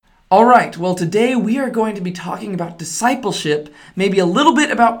All right, well, today we are going to be talking about discipleship, maybe a little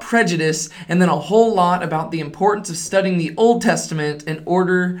bit about prejudice, and then a whole lot about the importance of studying the Old Testament in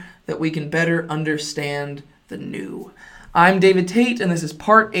order that we can better understand the New. I'm David Tate, and this is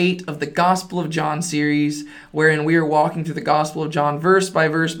part 8 of the Gospel of John series, wherein we are walking through the Gospel of John verse by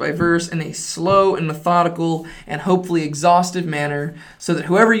verse by verse in a slow and methodical and hopefully exhaustive manner, so that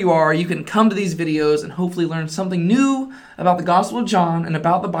whoever you are, you can come to these videos and hopefully learn something new about the Gospel of John and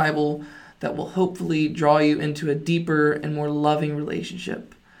about the Bible that will hopefully draw you into a deeper and more loving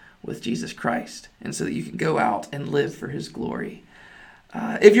relationship with Jesus Christ, and so that you can go out and live for His glory.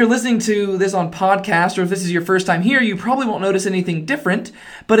 If you're listening to this on podcast, or if this is your first time here, you probably won't notice anything different.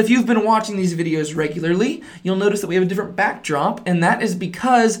 But if you've been watching these videos regularly, you'll notice that we have a different backdrop, and that is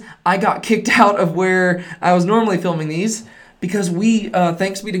because I got kicked out of where I was normally filming these, because we,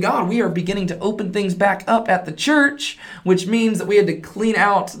 thanks be to God, we are beginning to open things back up at the church, which means that we had to clean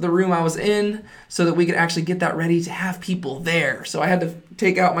out the room I was in so that we could actually get that ready to have people there. So I had to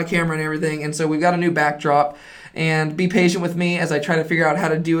take out my camera and everything, and so we've got a new backdrop. And be patient with me as I try to figure out how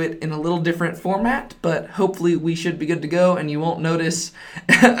to do it in a little different format, but hopefully we should be good to go and you won't notice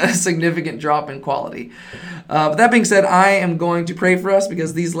a significant drop in quality. But that being said, I am going to pray for us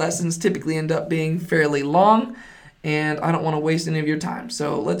because these lessons typically end up being fairly long and I don't want to waste any of your time.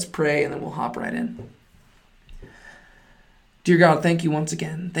 So let's pray and then we'll hop right in. Dear God, thank you once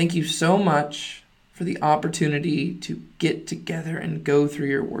again. Thank you so much for the opportunity to get together and go through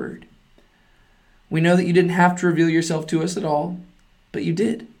your word. We know that you didn't have to reveal yourself to us at all, but you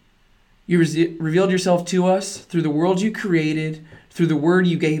did. You revealed yourself to us through the world you created, through the word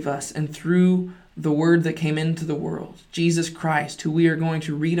you gave us, and through the word that came into the world, Jesus Christ, who we are going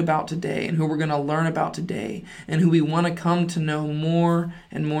to read about today and who we're going to learn about today, and who we want to come to know more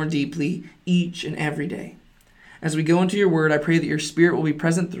and more deeply each and every day. As we go into your word, I pray that your Spirit will be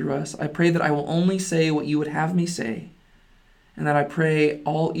present through us. I pray that I will only say what you would have me say, and that I pray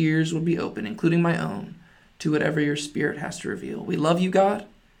all ears would be open, including my own, to whatever your Spirit has to reveal. We love you, God.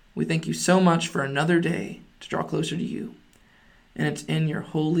 We thank you so much for another day to draw closer to you. And it's in your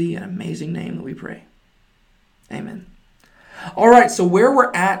holy and amazing name that we pray. Amen. All right, so where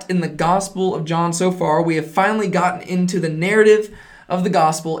we're at in the Gospel of John so far, we have finally gotten into the narrative of the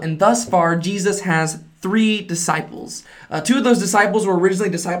Gospel, and thus far, Jesus has 3 disciples. 2 of those disciples were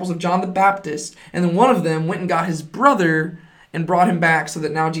originally disciples of John the Baptist, and then one of them went and got his brother and brought him back so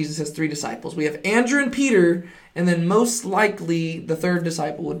that now Jesus has 3 disciples. We have Andrew and Peter, and then most likely the 3rd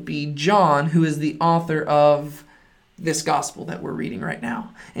disciple would be John, who is the author of this gospel that we're reading right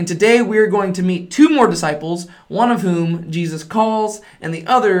now. And today we're going to meet 2 more disciples, one of whom Jesus calls, and the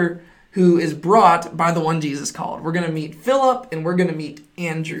other who is brought by the one Jesus called. We're going to meet Philip, and we're going to meet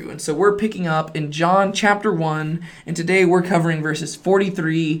Andrew. And so we're picking up in John chapter 1, and today we're covering verses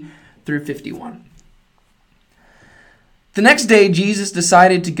 43 through 51. The next day, Jesus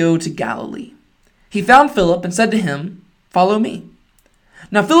decided to go to Galilee. He found Philip and said to him, "Follow me."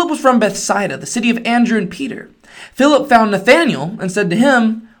 Now Philip was from Bethsaida, the city of Andrew and Peter. Philip found Nathanael and said to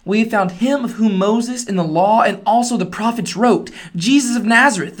him, "We have found him of whom Moses in the law and also the prophets wrote, Jesus of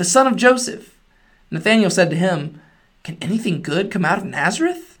Nazareth, the son of Joseph." Nathanael said to him, "Can anything good come out of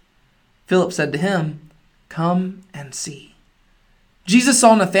Nazareth?" Philip said to him, "Come and see." Jesus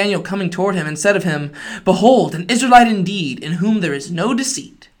saw Nathanael coming toward him and said of him, "Behold, an Israelite indeed, in whom there is no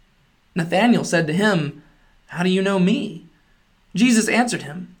deceit." Nathanael said to him, "How do you know me?" Jesus answered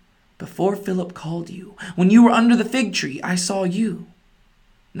him, "Before Philip called you, when you were under the fig tree, I saw you."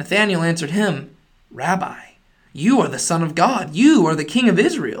 Nathanael answered him, "Rabbi, you are the Son of God. You are the King of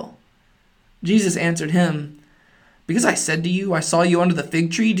Israel." Jesus answered him, "Because I said to you, I saw you under the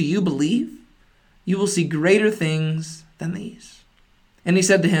fig tree, do you believe? You will see greater things than these." And he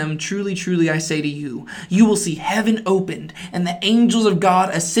said to him, "Truly, truly, I say to you, you will see heaven opened and the angels of God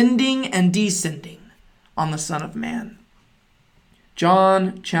ascending and descending on the Son of Man."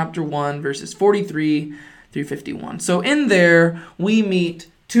 John chapter 1, verses 43 through 51. So in there, we meet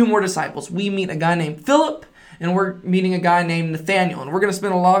 2 more disciples. We meet a guy named Philip, and we're meeting a guy named Nathanael. And we're going to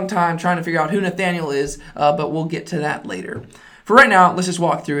spend a long time trying to figure out who Nathanael is, but we'll get to that later. For right now, let's just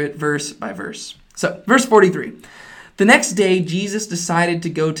walk through it verse by verse. So, verse 43. The next day, Jesus decided to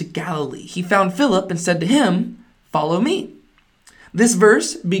go to Galilee. He found Philip and said to him, "Follow me." This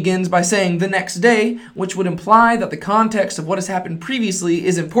verse begins by saying the next day, which would imply that the context of what has happened previously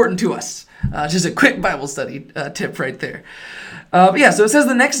is important to us. Just a quick Bible study tip right there. So it says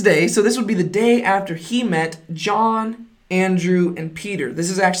the next day, so this would be the day after he met John Andrew, and Peter. This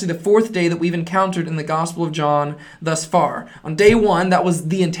is actually the fourth day that we've encountered in the Gospel of John thus far. On day 1, that was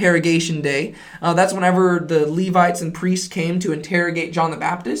the interrogation day. That's whenever the Levites and priests came to interrogate John the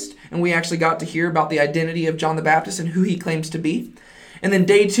Baptist, and we actually got to hear about the identity of John the Baptist and who he claims to be. And then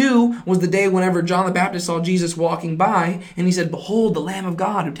day 2 was the day whenever John the Baptist saw Jesus walking by, and he said, "Behold, the Lamb of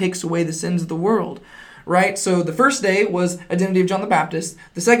God who takes away the sins of the world." Right? So the first day was identity of John the Baptist.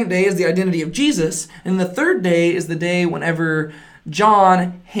 The second day is the identity of Jesus. And the third day is the day whenever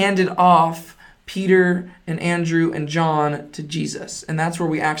John handed off Peter and Andrew and John to Jesus. And that's where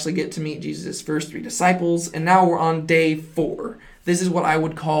we actually get to meet Jesus' first 3 disciples. And now we're on day 4. This is what I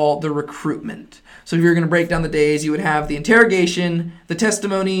would call the recruitment. So if you're going to break down the days, you would have the interrogation, the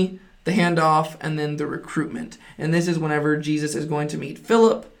testimony, the handoff, and then the recruitment. And this is whenever Jesus is going to meet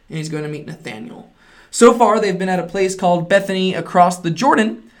Philip and he's going to meet Nathanael. So far, they've been at a place called Bethany across the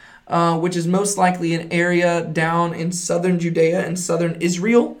Jordan, which is most likely an area down in southern Judea and southern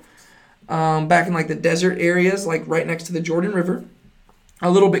Israel, back in like the desert areas, like right next to the Jordan River, a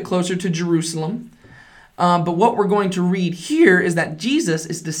little bit closer to Jerusalem. But what we're going to read here is that Jesus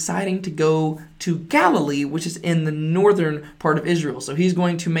is deciding to go to Galilee, which is in the northern part of Israel. So he's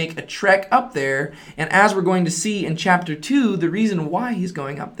going to make a trek up there. And as we're going to see in chapter 2, the reason why he's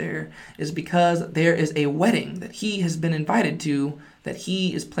going up there is because there is a wedding that he has been invited to that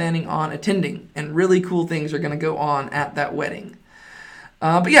he is planning on attending. And really cool things are going to go on at that wedding.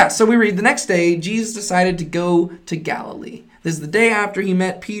 So we read the next day, Jesus decided to go to Galilee. This is the day after he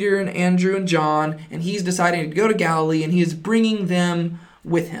met Peter and Andrew and John, and he's deciding to go to Galilee, and he is bringing them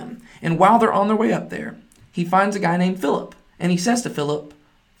with him. And while they're on their way up there, he finds a guy named Philip, and he says to Philip,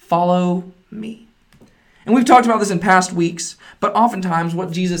 "Follow me." And we've talked about this in past weeks, but oftentimes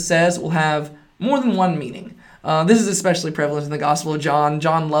what Jesus says will have more than one meaning. This is especially prevalent in the Gospel of John.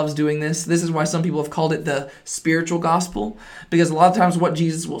 John loves doing this. This is why some people have called it the spiritual gospel, because a lot of times what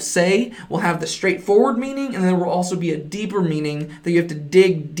Jesus will say will have the straightforward meaning, and there will also be a deeper meaning that you have to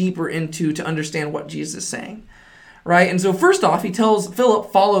dig deeper into to understand what Jesus is saying. Right? And so first off, he tells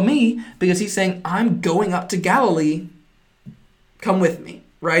Philip, "Follow me," because he's saying, "I'm going up to Galilee. Come with me."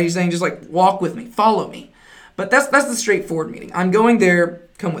 Right? He's saying, just like, walk with me, follow me. But that's the straightforward meaning. I'm going there,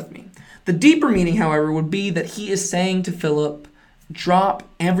 come with me. The deeper meaning, however, would be that he is saying to Philip, drop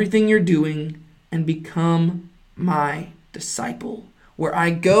everything you're doing and become my disciple. Where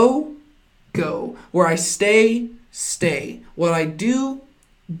I go, go. Where I stay, stay. What I do,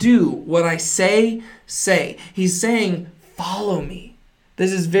 do. What I say, say. He's saying, follow me.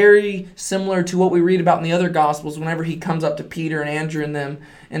 This is very similar to what we read about in the other Gospels whenever he comes up to Peter and Andrew and them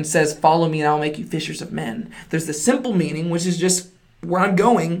and says, "Follow me and I'll make you fishers of men." There's the simple meaning, which is just where I'm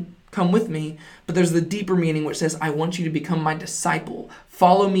going, come with me. But there's the deeper meaning which says, I want you to become my disciple.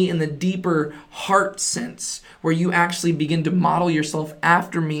 Follow me in the deeper heart sense, where you actually begin to model yourself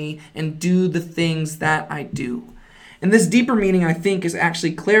after me and do the things that I do. And this deeper meaning, I think, is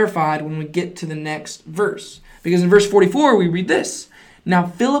actually clarified when we get to the next verse. Because in verse 44, we read this. Now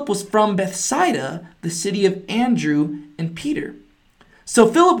Philip was from Bethsaida, the city of Andrew and Peter. So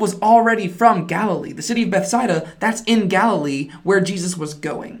Philip was already from Galilee. The city of Bethsaida, that's in Galilee where Jesus was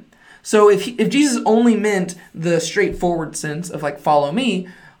going. So if Jesus only meant the straightforward sense of like, follow me,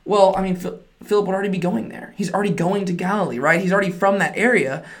 well, I mean, Philip would already be going there. He's already going to Galilee, right? He's already from that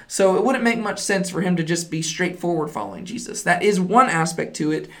area. So it wouldn't make much sense for him to just be straightforward following Jesus. That is one aspect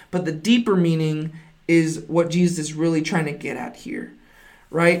to it, but the deeper meaning is what Jesus is really trying to get at here,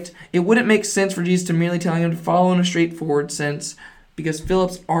 right? It wouldn't make sense for Jesus to merely telling him to follow in a straightforward sense because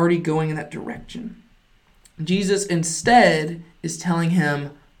Philip's already going in that direction. Jesus instead is telling him,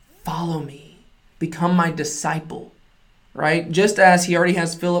 follow me, become my disciple, right? Just as he already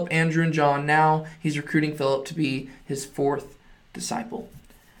has Philip, Andrew, and John, now he's recruiting Philip to be his fourth disciple.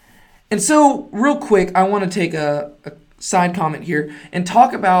 And so, real quick, I want to take a side comment here and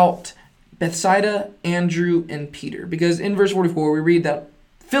talk about Bethsaida, Andrew, and Peter. Because in verse 44, we read that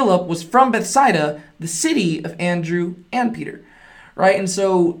Philip was from Bethsaida, the city of Andrew and Peter, right? And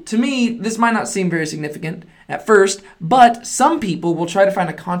so, to me, this might not seem very significant at first, but some people will try to find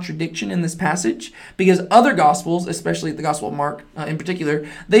a contradiction in this passage because other Gospels, especially the Gospel of Mark in particular,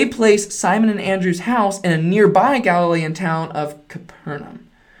 they place Simon and Andrew's house in a nearby Galilean town of Capernaum,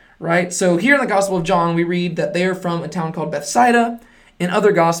 right? So here in the Gospel of John, we read that they are from a town called Bethsaida. In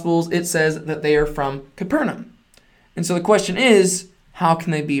other Gospels, it says that they are from Capernaum. And so the question is, how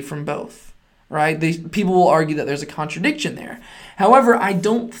can they be from both, right? People will argue that there's a contradiction there. However, I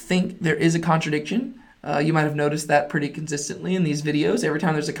don't think there is a contradiction. You might have noticed that pretty consistently in these videos. Every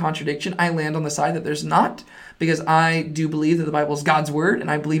time there's a contradiction, I land on the side that there's not, because I do believe that the Bible is God's word, and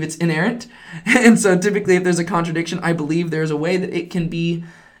I believe it's inerrant. And so typically if there's a contradiction, I believe there's a way that it can be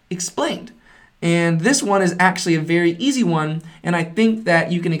explained. And this one is actually a very easy one, and I think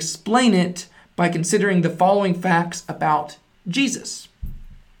that you can explain it by considering the following facts about Jesus.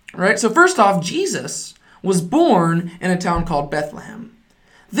 All right, so first off, Jesus was born in a town called Bethlehem.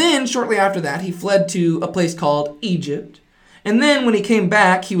 Then, shortly after that, he fled to a place called Egypt. And then when he came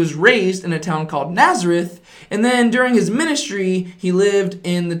back, he was raised in a town called Nazareth. And then during his ministry, he lived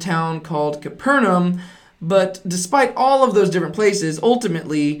in the town called Capernaum. But despite all of those different places,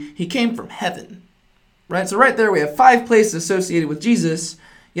 ultimately, he came from heaven. Right? So right there we have 5 places associated with Jesus.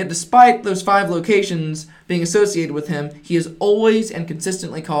 Yet despite those 5 locations being associated with him, he is always and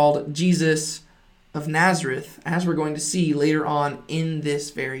consistently called Jesus of Nazareth, as we're going to see later on in this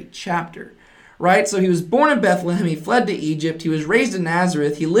very chapter. Right? So he was born in Bethlehem, he fled to Egypt, he was raised in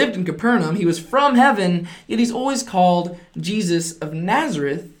Nazareth, he lived in Capernaum, he was from heaven, yet he's always called Jesus of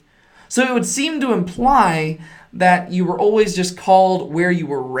Nazareth. So it would seem to imply that you were always just called where you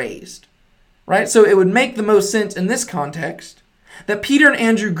were raised. Right? So it would make the most sense in this context that Peter and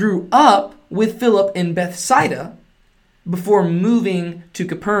Andrew grew up with Philip in Bethsaida before moving to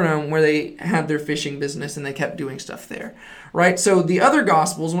Capernaum, where they had their fishing business and they kept doing stuff there, right? So the other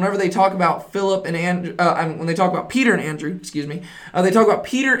Gospels, whenever they talk about Philip and Andrew, when they talk about Peter and Andrew, they talk about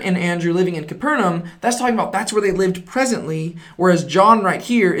Peter and Andrew living in Capernaum. That's talking about that's where they lived presently, whereas John right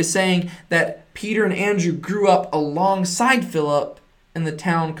here is saying that Peter and Andrew grew up alongside Philip in the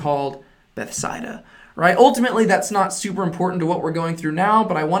town called Bethsaida. Right? Ultimately, that's not super important to what we're going through now,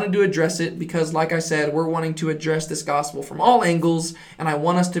 but I wanted to address it because, like I said, we're wanting to address this gospel from all angles, and I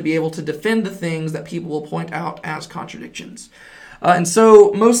want us to be able to defend the things that people will point out as contradictions. And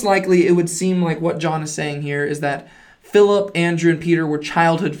so, most likely, it would seem like what John is saying here is that Philip, Andrew, and Peter were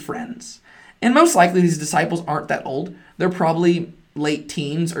childhood friends. And most likely, these disciples aren't that old. They're probably late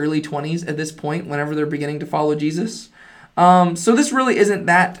teens, early 20s at this point, whenever they're beginning to follow Jesus. So this really isn't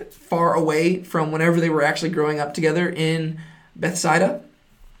that far away from whenever they were actually growing up together in Bethsaida,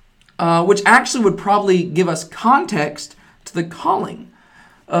 which actually would probably give us context to the calling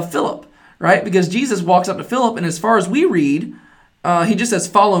of Philip, right? Because Jesus walks up to Philip, and as far as we read, he just says,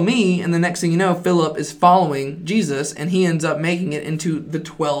 "Follow me," and the next thing you know, Philip is following Jesus, and he ends up making it into the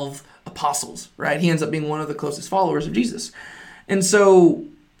 12 apostles, right? He ends up being one of the closest followers of Jesus. And so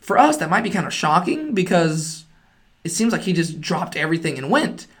for us, that might be kind of shocking because it seems like he just dropped everything and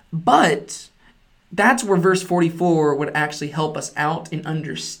went. But that's where verse 44 would actually help us out in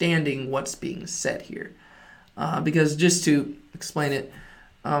understanding what's being said here. Because just to explain it,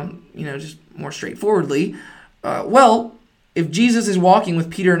 just more straightforwardly, if Jesus is walking with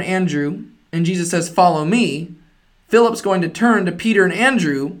Peter and Andrew, and Jesus says, "Follow me," Philip's going to turn to Peter and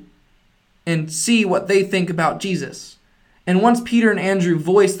Andrew and see what they think about Jesus. And once Peter and Andrew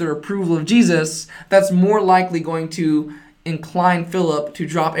voice their approval of Jesus, that's more likely going to incline Philip to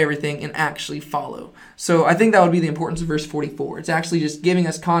drop everything and actually follow. So I think that would be the importance of verse 44. It's actually just giving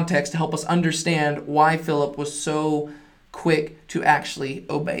us context to help us understand why Philip was so quick to actually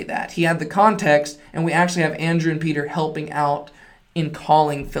obey that. He had the context, and we actually have Andrew and Peter helping out in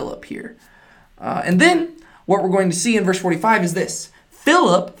calling Philip here. And then what we're going to see in verse 45 is this.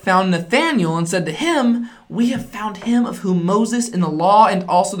 Philip found Nathanael and said to him, "We have found him of whom Moses in the law and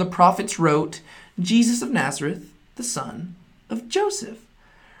also the prophets wrote, Jesus of Nazareth, the son of Joseph."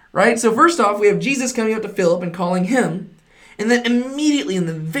 Right? So first off, we have Jesus coming up to Philip and calling him. And then immediately in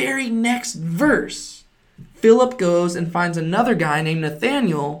the very next verse, Philip goes and finds another guy named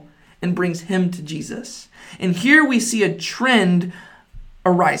Nathanael and brings him to Jesus. And here we see a trend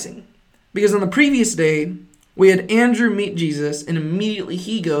arising. Because on the previous day, we had Andrew meet Jesus, and immediately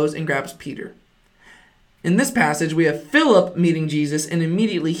he goes and grabs Peter. In this passage, we have Philip meeting Jesus, and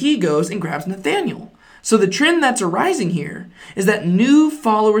immediately he goes and grabs Nathanael. So the trend that's arising here is that new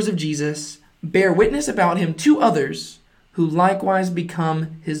followers of Jesus bear witness about him to others who likewise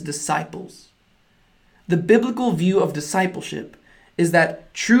become his disciples. The biblical view of discipleship is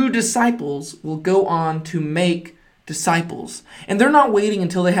that true disciples will go on to make disciples. And they're not waiting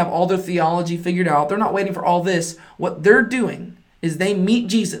until they have all their theology figured out. They're not waiting for all this. What they're doing is they meet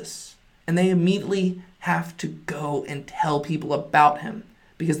Jesus and they immediately have to go and tell people about him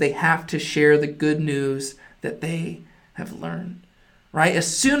because they have to share the good news that they have learned. Right? As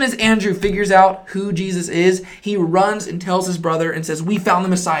soon as Andrew figures out who Jesus is, he runs and tells his brother and says, "We found the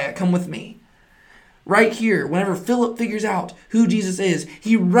Messiah. Come with me." Right here, whenever Philip figures out who Jesus is,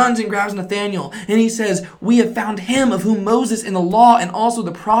 he runs and grabs Nathanael and he says, "We have found him of whom Moses in the law and also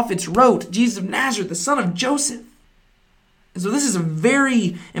the prophets wrote, Jesus of Nazareth, the son of Joseph." And so this is a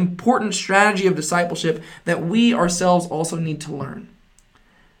very important strategy of discipleship that we ourselves also need to learn.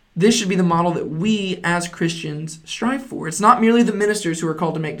 This should be the model that we as Christians strive for. It's not merely the ministers who are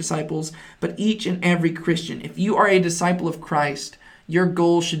called to make disciples, but each and every Christian. If you are a disciple of Christ, your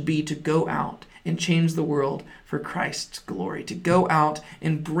goal should be to go out and change the world for Christ's glory, to go out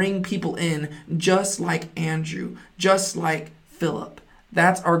and bring people in just like Andrew, just like Philip.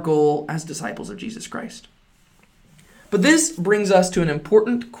 That's our goal as disciples of Jesus Christ. But this brings us to an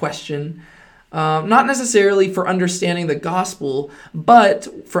important question, not necessarily for understanding the gospel,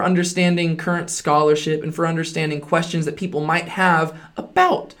 but for understanding current scholarship and for understanding questions that people might have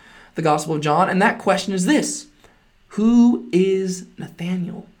about the Gospel of John. And that question is this: who is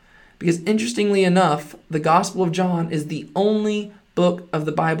Nathanael? Because interestingly enough, the Gospel of John is the only book of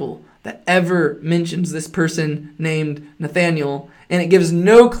the Bible that ever mentions this person named Nathanael, and it gives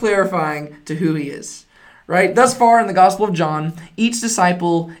no clarifying to who he is. Right? Thus far in the Gospel of John, each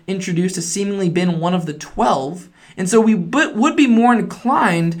disciple introduced has seemingly been one of the 12, and so we would be more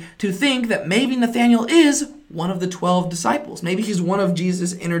inclined to think that maybe Nathanael is one of the 12 disciples. Maybe he's one of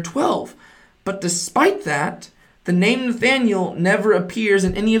Jesus' inner 12. But despite that, the name Nathanael never appears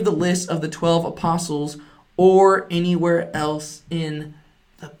in any of the lists of the 12 apostles or anywhere else in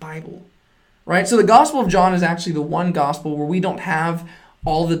the Bible. Right? So the Gospel of John is actually the one gospel where we don't have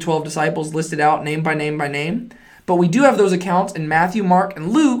all the 12 disciples listed out name by name by name. But we do have those accounts in Matthew, Mark,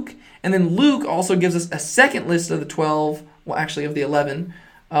 and Luke. And then Luke also gives us a second list of the 12, well, actually of the 11,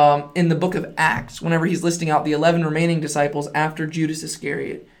 in the book of Acts, whenever he's listing out the 11 remaining disciples after Judas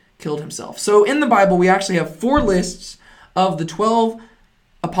Iscariot killed himself. So in the Bible, we actually have 4 lists of the 12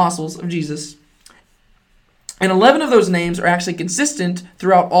 apostles of Jesus. And 11 of those names are actually consistent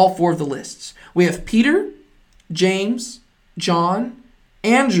throughout all 4 of the lists. We have Peter, James, John,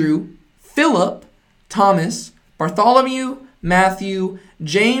 Andrew, Philip, Thomas, Bartholomew, Matthew,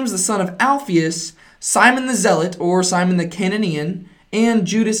 James the son of Alphaeus, Simon the Zealot or Simon the Canaanian, and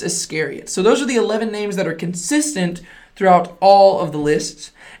Judas Iscariot. So those are the 11 names that are consistent throughout all of the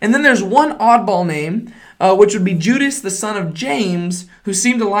lists. And then there's one oddball name, which would be Judas the son of James, who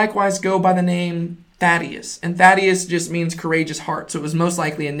seemed to likewise go by the name Thaddeus. And Thaddeus just means courageous heart, so it was most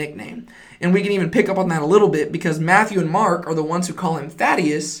likely a nickname. And we can even pick up on that a little bit because Matthew and Mark are the ones who call him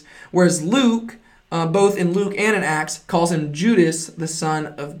Thaddeus, whereas Luke, both in Luke and in Acts, calls him Judas, the son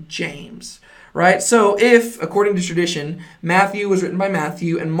of James. Right? So if, according to tradition, Matthew was written by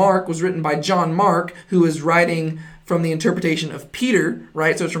Matthew and Mark was written by John Mark, who is writing from the interpretation of Peter,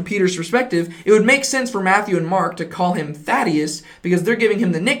 right? So it's from Peter's perspective. It would make sense for Matthew and Mark to call him Thaddeus because they're giving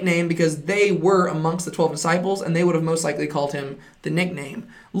him the nickname because they were amongst the 12 disciples and they would have most likely called him the nickname.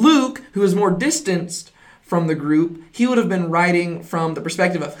 Luke, who is more distanced from the group, he would have been writing from the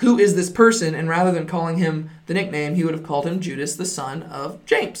perspective of who is this person, and rather than calling him the nickname, he would have called him Judas, the son of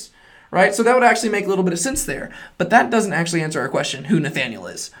James, right? So that would actually make a little bit of sense there. But that doesn't actually answer our question, who Nathanael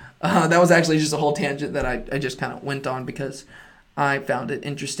is. That was actually just a whole tangent that I just kind of went on because I found it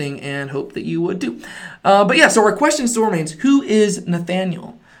interesting and hope that you would too. But yeah, so our question still remains, who is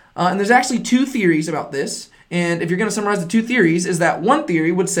Nathanael? And there's actually 2 theories about this. And if you're going to summarize the 2 theories, is that one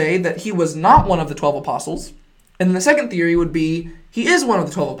theory would say that he was not one of the 12 apostles. And then the second theory would be he is one of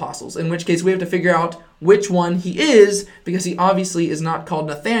the 12 apostles, in which case we have to figure out which one he is because he obviously is not called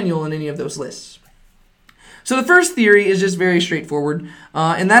Nathanael in any of those lists. So the first theory is just very straightforward,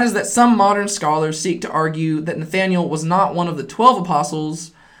 and that is that some modern scholars seek to argue that Nathanael was not one of the 12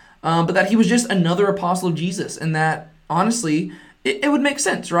 apostles, but that he was just another apostle of Jesus, and that, honestly, it would make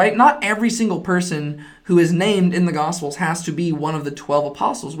sense, right? Not every single person who is named in the Gospels has to be one of the 12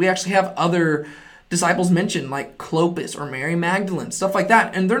 apostles. We actually have other disciples mentioned, like Clopas or Mary Magdalene, stuff like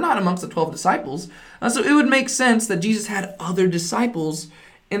that, and they're not amongst the 12 disciples. So it would make sense that Jesus had other disciples.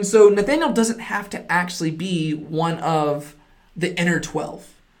 And so Nathanael doesn't have to actually be one of the inner 12,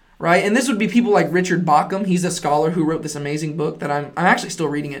 right? And this would be people like Richard Bauckham. He's a scholar who wrote this amazing book that I'm actually still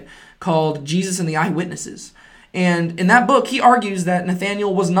reading it, called Jesus and the Eyewitnesses. And in that book, he argues that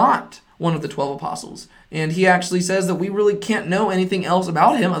Nathanael was not one of the 12 apostles. And he actually says that we really can't know anything else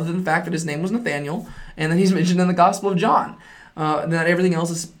about him other than the fact that his name was Nathanael and that he's mentioned in the Gospel of John. And that everything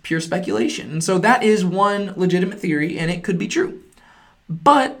else is pure speculation. And so that is one legitimate theory, and it could be true.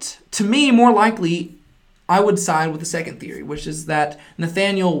 But to me, more likely, I would side with the second theory, which is that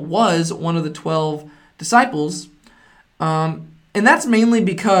Nathanael was one of the 12 disciples. And that's mainly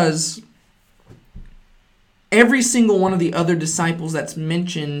because every single one of the other disciples that's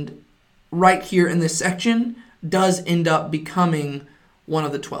mentioned right here in this section does end up becoming one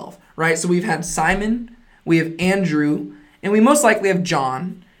of the 12, right? So we've had Simon, we have Andrew, and we most likely have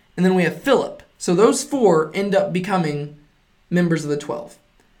John, and then we have Philip. So those 4 end up becoming members of the 12.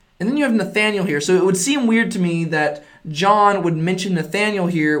 And then you have Nathanael here. So it would seem weird to me that John would mention Nathanael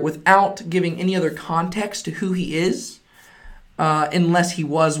here without giving any other context to who he is, unless he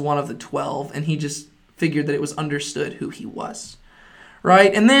was one of the 12 and he just figured that it was understood who he was.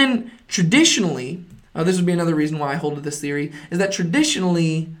 Right? And then traditionally, this would be another reason why I hold to this theory, is that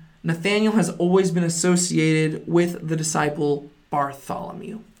traditionally Nathanael has always been associated with the disciple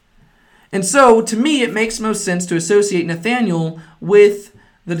Bartholomew. And so, to me, it makes most sense to associate Nathanael with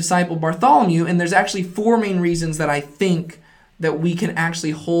the disciple Bartholomew, and there's actually 4 main reasons that I think that we can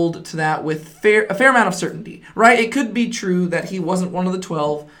actually hold to that with a fair amount of certainty, right? It could be true that he wasn't one of the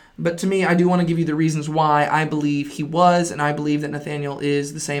 12, but to me, I do want to give you the reasons why I believe he was, and I believe that Nathanael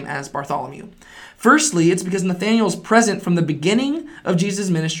is the same as Bartholomew. Firstly, it's because Nathanael is present from the beginning of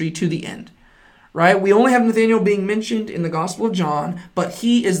Jesus' ministry to the end. Right? We only have Nathanael being mentioned in the Gospel of John, but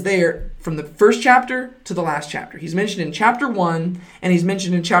he is there from the first chapter to the last chapter. He's mentioned in chapter 1, and he's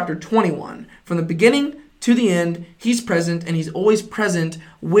mentioned in chapter 21. From the beginning to the end, he's present, and he's always present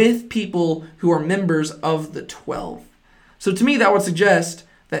with people who are members of the 12. So to me, that would suggest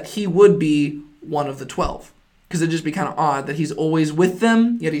that he would be one of the 12, because it'd just be kind of odd that he's always with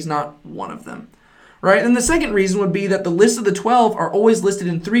them, yet he's not one of them. Right? And the second reason would be that the list of the 12 are always listed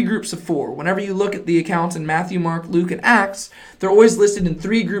in 3 groups of 4. Whenever you look at the accounts in Matthew, Mark, Luke, and Acts, they're always listed in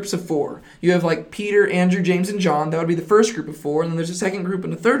 3 groups of 4. You have like Peter, Andrew, James, and John. That would be the first group of 4. And then there's a second group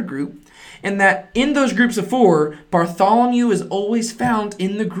and a third group. And that in those groups of 4, Bartholomew is always found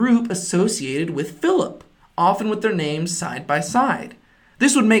in the group associated with Philip, often with their names side by side.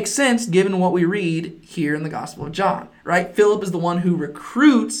 This would make sense given what we read here in the Gospel of John, right? Philip is the one who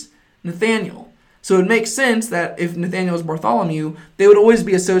recruits Nathanael. So it makes sense that if Nathanael is Bartholomew, they would always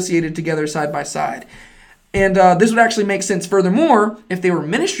be associated together side by side. And this would actually make sense furthermore if they were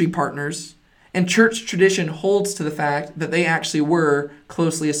ministry partners, and church tradition holds to the fact that they actually were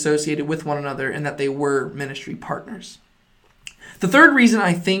closely associated with one another and that they were ministry partners. The third reason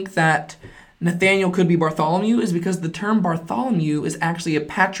I think that Nathanael could be Bartholomew is because the term Bartholomew is actually a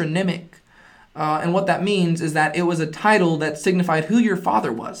patronymic. And what that means is that it was a title that signified who your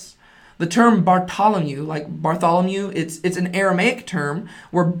father was. The term Bartholomew, like Bartholomew, it's an Aramaic term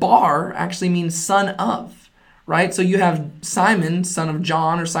where bar actually means son of, right? So you have Simon, son of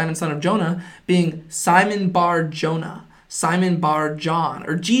John, or Simon, son of Jonah, being Simon bar Jonah, Simon bar John,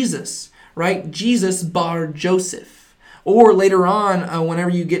 or Jesus, right? Jesus bar Joseph. Or later on,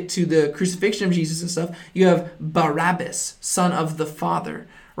 whenever you get to the crucifixion of Jesus and stuff, you have Barabbas, son of the Father.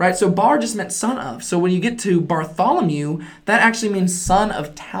 Right? So bar just meant son of. So when you get to Bartholomew, that actually means son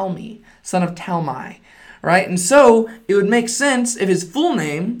of Talmi, son of Talmai. Right? And so it would make sense if his full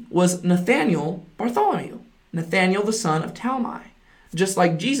name was Nathanael Bartholomew, Nathanael the son of Talmai. Just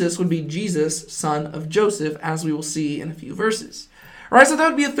like Jesus would be Jesus, son of Joseph, as we will see in a few verses. All right, so that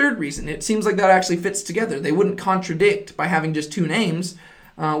would be a third reason. It seems like that actually fits together. They wouldn't contradict by having just 2 names,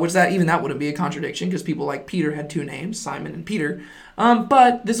 which that wouldn't be a contradiction because people like Peter had 2 names, Simon and Peter.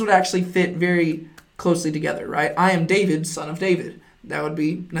 But this would actually fit very closely together, right? I am David, son of David. That would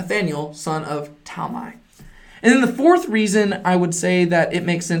be Nathanael, son of Talmai. And then the fourth reason I would say that it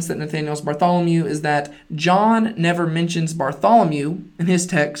makes sense that Nathanael is Bartholomew is that John never mentions Bartholomew in his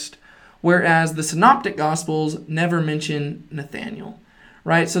text, whereas the Synoptic Gospels never mention Nathanael.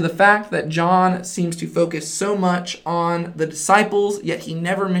 Right? So the fact that John seems to focus so much on the disciples, yet he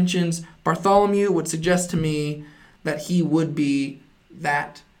never mentions Bartholomew, would suggest to me that he would be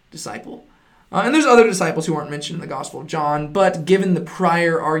that disciple. And there's other disciples who aren't mentioned in the Gospel of John, but given the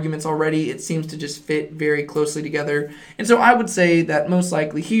prior arguments already, it seems to just fit very closely together. And so I would say that most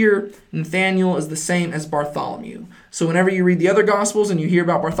likely here, Nathanael is the same as Bartholomew. So whenever you read the other Gospels and you hear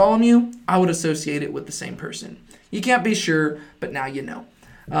about Bartholomew, I would associate it with the same person. You can't be sure, but now you know.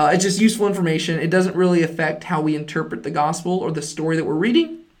 It's just useful information. It doesn't really affect how we interpret the Gospel or the story that we're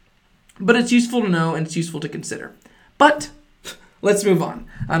reading, but it's useful to know and it's useful to consider. But let's move on.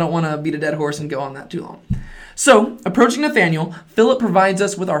 I don't want to beat a dead horse and go on that too long. So, approaching Nathanael, Philip provides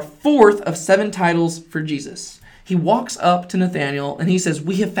us with our 4th of 7 titles for Jesus. He walks up to Nathanael and he says,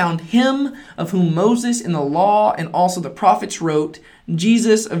 "We have found him of whom Moses in the law and also the prophets wrote,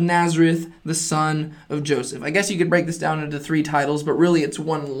 Jesus of Nazareth, the son of Joseph." I guess you could break this down into 3 titles, but really it's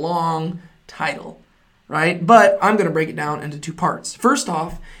one long title, right? But I'm going to break it down into 2 parts. First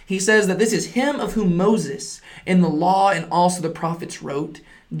off, he says that this is him of whom Moses in the law and also the prophets wrote,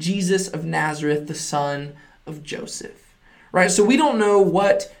 Jesus of Nazareth, the son of Joseph. Right, so we don't know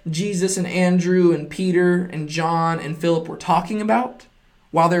what Jesus and Andrew and Peter and John and Philip were talking about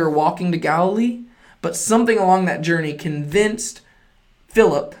while they were walking to Galilee, but something along that journey convinced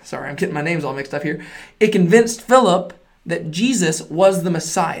Philip, sorry, I'm getting my names all mixed up here. It convinced Philip that Jesus was the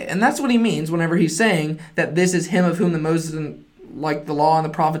Messiah. And that's what he means whenever he's saying that this is him of whom the Moses and like the law and the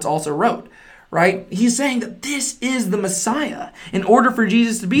prophets also wrote, right? He's saying that this is the Messiah. In order for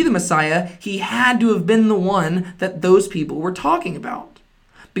Jesus to be the Messiah, he had to have been the one that those people were talking about.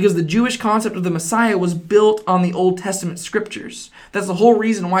 Because the Jewish concept of the Messiah was built on the Old Testament scriptures. That's the whole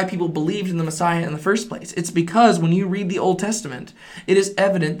reason why people believed in the Messiah in the first place. It's because when you read the Old Testament, it is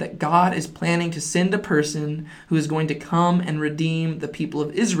evident that God is planning to send a person who is going to come and redeem the people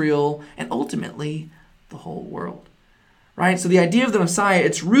of Israel and ultimately the whole world. Right? So the idea of the Messiah,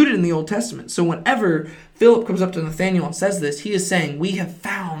 it's rooted in the Old Testament. So whenever Philip comes up to Nathanael and says this, he is saying, we have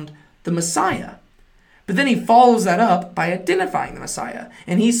found the Messiah. But then he follows that up by identifying the Messiah.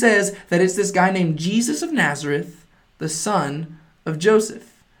 And he says that it's this guy named Jesus of Nazareth, the son of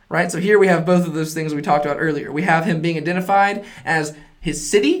Joseph. Right? So here we have both of those things we talked about earlier. We have him being identified as his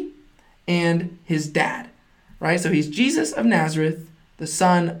city and his dad. Right? So he's Jesus of Nazareth, the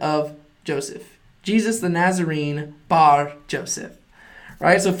son of Joseph. Jesus the Nazarene bar Joseph.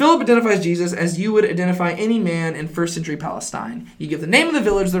 Right? So Philip identifies Jesus as you would identify any man in first century Palestine. You give the name of the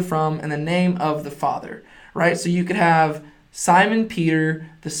village they're from and the name of the father. Right? So you could have Simon Peter,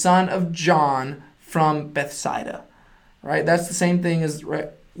 the son of John from Bethsaida. Right? That's the same thing as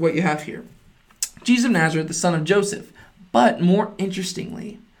what you have here. Jesus of Nazareth, the son of Joseph. But more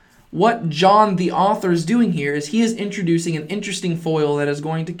interestingly, what John, the author, is doing here is he is introducing an interesting foil that is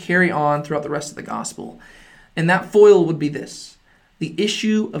going to carry on throughout the rest of the gospel. And that foil would be this: the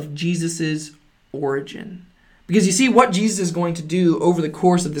issue of Jesus's origin. Because you see, what Jesus is going to do over the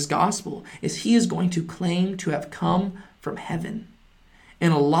course of this gospel is he is going to claim to have come from heaven.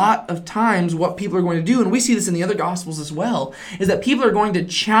 And a lot of times what people are going to do, and we see this in the other gospels as well, is that people are going to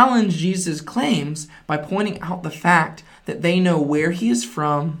challenge Jesus' claims by pointing out the fact that they know where he is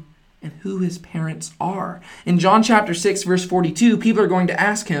from and who his parents are. In John chapter 6, verse 42, people are going to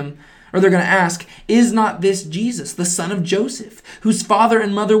ask him, or they're going to ask, is not this Jesus, the son of Joseph, whose father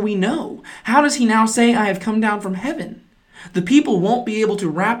and mother we know? How does he now say, I have come down from heaven? The people won't be able to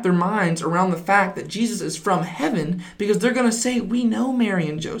wrap their minds around the fact that Jesus is from heaven because they're going to say, we know Mary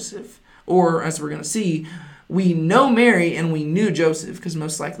and Joseph. Or, as we're going to see, we know Mary and we knew Joseph, because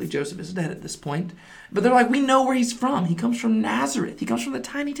most likely Joseph is dead at this point. But they're like, we know where he's from. He comes from Nazareth. He comes from the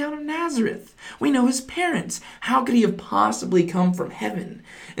tiny town of Nazareth. We know his parents. How could he have possibly come from heaven?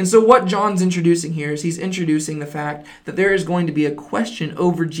 And so what John's introducing here is he's introducing the fact that there is going to be a question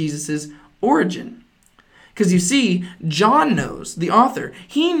over Jesus' origin. Because you see, John knows, the author,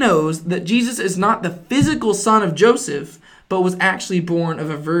 he knows that Jesus is not the physical son of Joseph, but was actually born of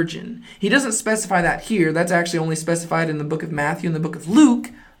a virgin. He doesn't specify that here. That's actually only specified in the book of Matthew and the book of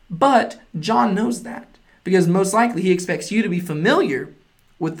Luke. But John knows that because most likely he expects you to be familiar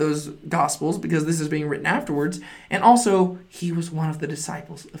with those gospels because this is being written afterwards. And also, he was one of the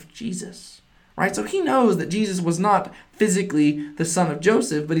disciples of Jesus, right? So he knows that Jesus was not physically the son of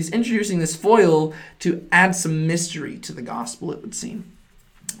Joseph, but he's introducing this foil to add some mystery to the gospel, it would seem.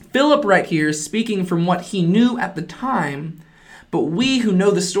 Philip right here is speaking from what he knew at the time, but we who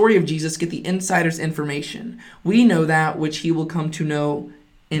know the story of Jesus get the insider's information. We know that which he will come to know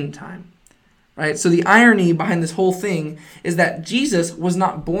in time. Right? So the irony behind this whole thing is that Jesus was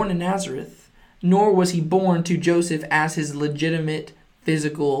not born in Nazareth, nor was he born to Joseph as his legitimate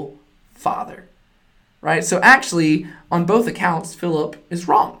physical father. Right? So actually, on both accounts, Philip is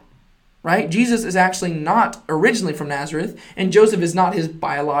wrong. Right? Jesus is actually not originally from Nazareth, and Joseph is not his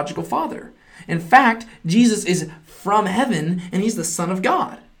biological father. In fact, Jesus is from heaven, and he's the Son of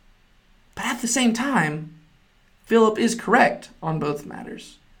God. But at the same time, Philip is correct on both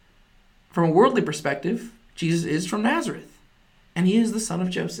matters. From a worldly perspective, Jesus is from Nazareth, and he is the son of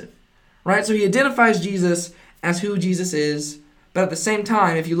Joseph. Right? So he identifies Jesus as who Jesus is, but at the same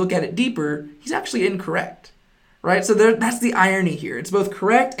time, if you look at it deeper, he's actually incorrect. Right? So that's the irony here. It's both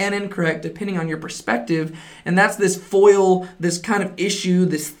correct and incorrect depending on your perspective, and that's this foil, this kind of issue,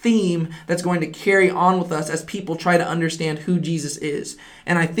 this theme that's going to carry on with us as people try to understand who Jesus is.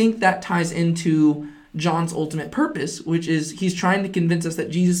 And I think that ties into John's ultimate purpose, which is he's trying to convince us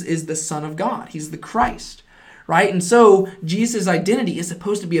that Jesus is the Son of God. He's the Christ, right? And so Jesus' identity is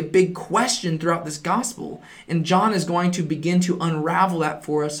supposed to be a big question throughout this gospel, and John is going to begin to unravel that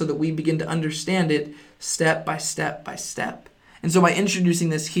for us so that we begin to understand it step by step by step. And so by introducing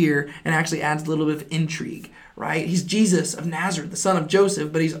this here, it actually adds a little bit of intrigue, right? He's Jesus of Nazareth, the son of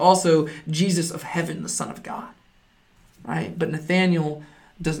Joseph, but he's also Jesus of heaven, the Son of God, right? But Nathanael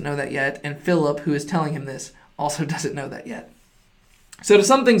doesn't know that yet, and Philip, who is telling him this, also doesn't know that yet. So to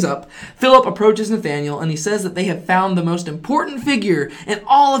sum things up, Philip approaches Nathanael, and he says that they have found the most important figure in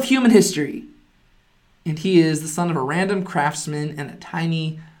all of human history. And he is the son of a random craftsman in a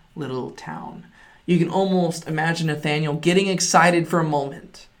tiny little town. You can almost imagine Nathanael getting excited for a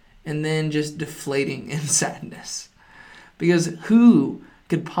moment and then just deflating in sadness. Because who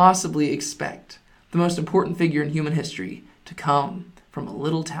could possibly expect the most important figure in human history to come from a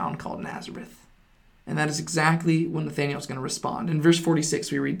little town called Nazareth? And that is exactly when Nathanael is going to respond. In verse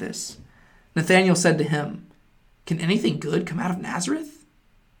 46, we read this. Nathanael said to him, "Can anything good come out of Nazareth?"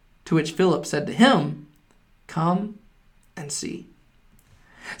 To which Philip said to him, "Come and see."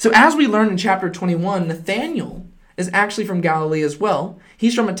 So as we learn in chapter 21, Nathanael is actually from Galilee as well.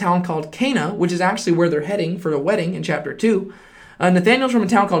 He's from a town called Cana, which is actually where they're heading for a wedding in chapter 2. Nathanael's from a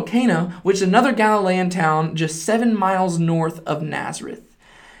town called Cana, which is another Galilean town just 7 miles north of Nazareth.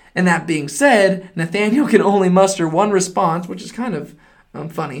 And that being said, Nathanael can only muster one response, which is kind of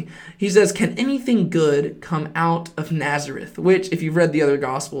funny. He says, "Can anything good come out of Nazareth?" Which, if you've read the other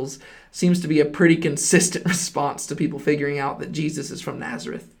Gospels, seems to be a pretty consistent response to people figuring out that Jesus is from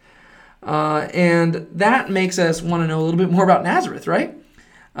Nazareth. And that makes us want to know a little bit more about Nazareth, right?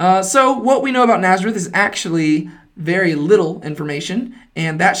 So what we know about Nazareth is actually very little information,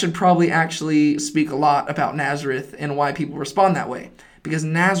 and that should probably actually speak a lot about Nazareth and why people respond that way. Because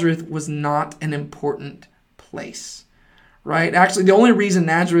Nazareth was not an important place, right? Actually, the only reason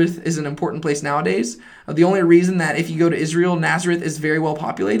Nazareth is an important place nowadays, the only reason that if you go to Israel, Nazareth is very well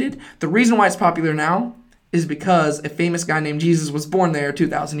populated, the reason why it's popular now is because a famous guy named Jesus was born there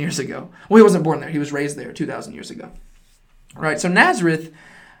 2,000 years ago. Well, he wasn't born there. He was raised there 2,000 years ago, right? So Nazareth,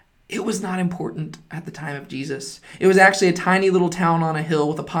 it was not important at the time of Jesus. It was actually a tiny little town on a hill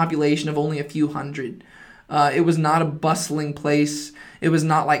with a population of only a few hundred. It was not a bustling place. It was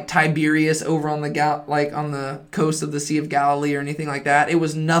not like Tiberias over on the coast of the Sea of Galilee or anything like that. It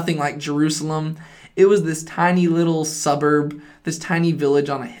was nothing like Jerusalem. It was this tiny little suburb, this tiny village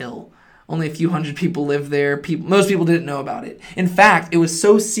on a hill. Only a few hundred people lived there. Most people didn't know about it. In fact, it was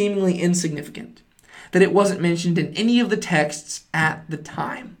so seemingly insignificant that it wasn't mentioned in any of the texts at the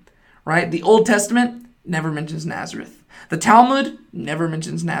time. Right? The Old Testament never mentions Nazareth. The Talmud never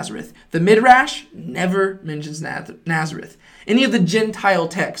mentions Nazareth. The Midrash never mentions Nazareth. Any of the Gentile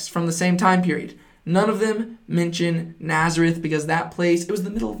texts from the same time period, none of them mention Nazareth because that place, it was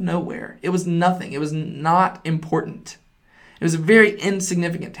the middle of nowhere. It was nothing. It was not important. It was a very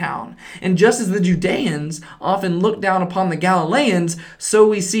insignificant town. And just as the Judeans often looked down upon the Galileans, so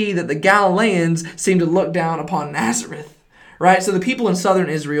we see that the Galileans seem to look down upon Nazareth. Right? So the people in southern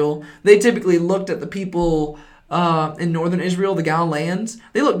Israel, they typically looked at the people in northern Israel, the Galileans.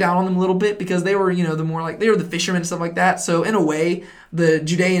 They looked down on them a little bit because they were, they were the fishermen and stuff like that. So in a way, the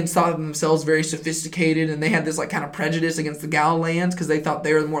Judeans thought of themselves very sophisticated, and they had this kind of prejudice against the Galileans because they thought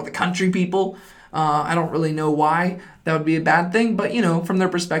they were more the country people. I don't really know why that would be a bad thing, but from their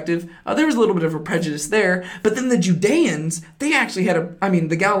perspective, there was a little bit of a prejudice there. But then the Judeans, they actually had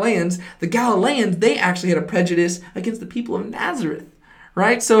the Galileans, they actually had a prejudice against the people of Nazareth,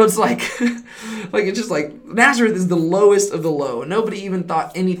 right? So it's it's just like Nazareth is the lowest of the low. Nobody even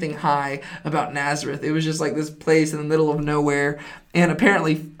thought anything high about Nazareth. It was just like this place in the middle of nowhere. And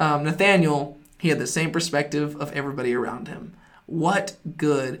apparently, Nathanael, he had the same perspective of everybody around him. What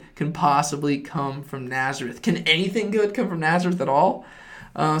good can possibly come from Nazareth? Can anything good come from Nazareth at all?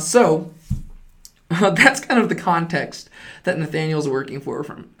 So that's kind of the context that Nathanael's working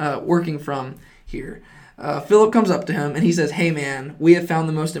from here. Philip comes up to him and he says, "Hey man, we have found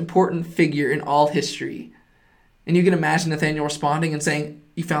the most important figure in all history." And you can imagine Nathanael responding and saying,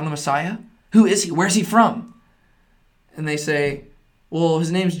 "You found the Messiah? Who is he? Where's he from?" And they say, "Well,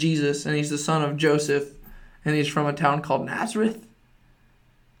 his name's Jesus, and he's the son of Joseph, and he's from a town called Nazareth."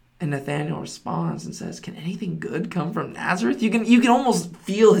 And Nathanael responds and says, "Can anything good come from Nazareth?" You can almost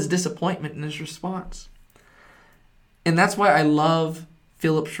feel his disappointment in his response. And that's why I love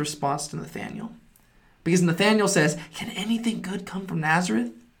Philip's response to Nathanael. Because Nathanael says, "Can anything good come from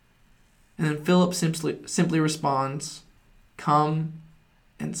Nazareth?" And then Philip simply responds, "Come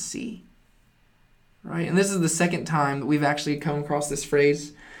and see." Right? And this is the second time that we've actually come across this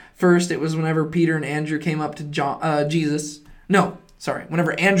phrase. First, it was whenever Peter and Andrew came up to Jesus.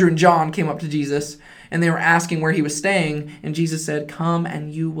 Whenever Andrew and John came up to Jesus and they were asking where he was staying, and Jesus said, "Come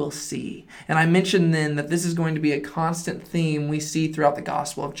and you will see." And I mentioned then that this is going to be a constant theme we see throughout the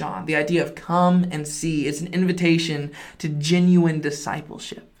Gospel of John. The idea of come and see. It's an invitation to genuine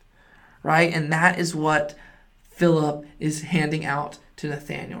discipleship, right? And that is what Philip is handing out to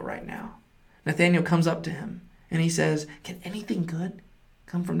Nathanael right now. Nathanael comes up to him and he says, "Can anything good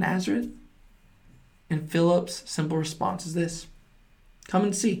come from Nazareth?" And Philip's simple response is this: come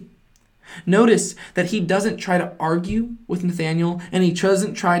and see. Notice that he doesn't try to argue with Nathanael, and he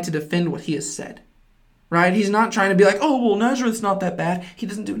doesn't try to defend what he has said. right? He's not trying to be like, oh, well, Nazareth's not that bad. He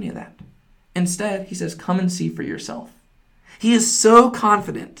doesn't do any of that. Instead, he says, come and see for yourself. He is so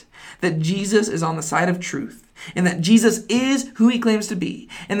confident that Jesus is on the side of truth, and that Jesus is who he claims to be,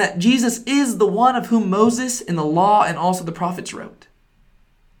 and that Jesus is the one of whom Moses and the law and also the prophets wrote.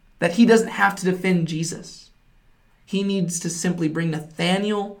 That he doesn't have to defend Jesus. He needs to simply bring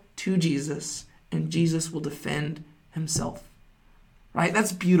Nathanael to Jesus, and Jesus will defend himself. Right?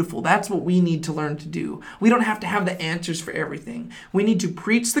 That's beautiful. That's what we need to learn to do. We don't have to have the answers for everything. We need to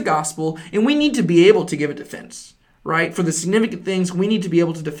preach the gospel, and we need to be able to give a defense. Right? For the significant things, we need to be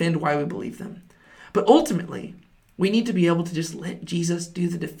able to defend why we believe them. But ultimately, we need to be able to just let Jesus do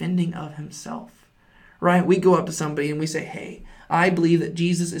the defending of himself. Right? We go up to somebody and we say, hey, I believe that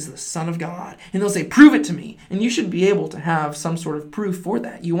Jesus is the Son of God. And they'll say, prove it to me. And you should be able to have some sort of proof for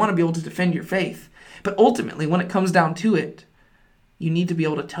that. You want to be able to defend your faith. But ultimately, when it comes down to it, you need to be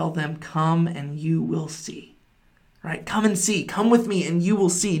able to tell them, come and you will see. Right? Come and see. Come with me and you will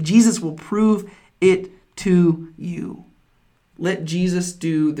see. Jesus will prove it to you. Let Jesus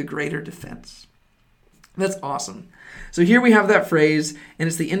do the greater defense. That's awesome. So here we have that phrase, and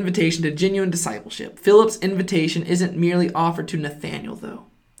it's the invitation to genuine discipleship. Philip's invitation isn't merely offered to Nathanael, though.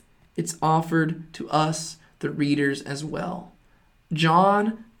 It's offered to us, the readers, as well.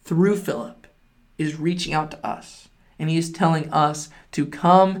 John, through Philip, is reaching out to us, and he is telling us to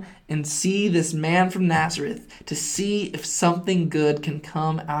come and see this man from Nazareth, to see if something good can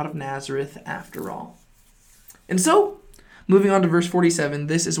come out of Nazareth after all. And so, moving on to verse 47,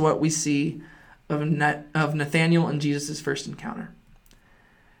 this is what we see of Nathanael and Jesus' first encounter.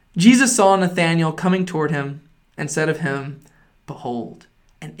 Jesus saw Nathanael coming toward him and said of him, behold,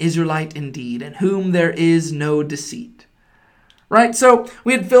 an Israelite indeed, in whom there is no deceit. Right? So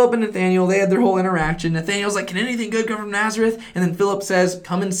we had Philip and Nathanael. They had their whole interaction. Nathanael's like, can anything good come from Nazareth? And then Philip says,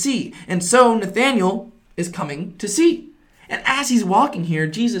 come and see. And so Nathanael is coming to see. And as he's walking here,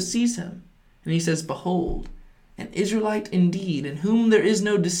 Jesus sees him. And he says, behold, an Israelite indeed, in whom there is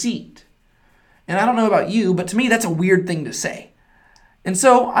no deceit. And I don't know about you, but to me, that's a weird thing to say. And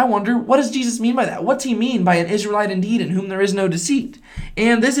so I wonder, what does Jesus mean by that? What's he mean by an Israelite indeed in whom there is no deceit?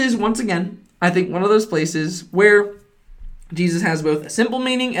 And this is, once again, I think one of those places where Jesus has both a simple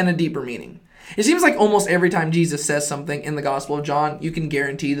meaning and a deeper meaning. It seems like almost every time Jesus says something in the Gospel of John, you can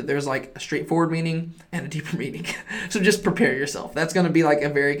guarantee that there's like a straightforward meaning and a deeper meaning. So just prepare yourself. That's going to be like a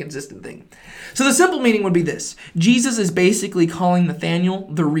very consistent thing. So the simple meaning would be this. Jesus is basically calling Nathanael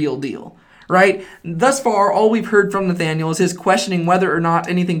the real deal. Right? Thus far, all we've heard from Nathanael is his questioning whether or not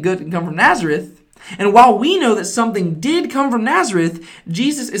anything good can come from Nazareth. And while we know that something did come from Nazareth,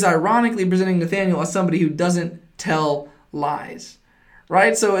 Jesus is ironically presenting Nathanael as somebody who doesn't tell lies.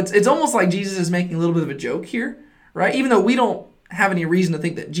 Right? So it's almost like Jesus is making a little bit of a joke here. Right? Even though we don't have any reason to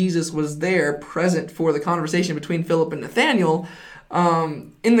think that Jesus was there present for the conversation between Philip and Nathanael,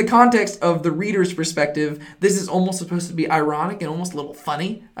 in the context of the reader's perspective, this is almost supposed to be ironic and almost a little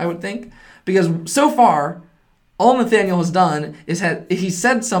funny, I would think. Because so far, all Nathanael has done is he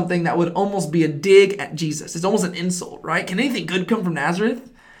said something that would almost be a dig at Jesus. It's almost an insult, right? Can anything good come from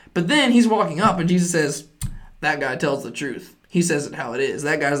Nazareth? But then he's walking up and Jesus says, that guy tells the truth. He says it how it is.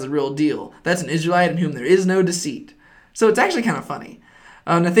 That guy's the real deal. That's an Israelite in whom there is no deceit. So it's actually kind of funny.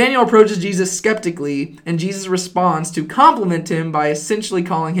 Nathanael approaches Jesus skeptically, and Jesus responds to compliment him by essentially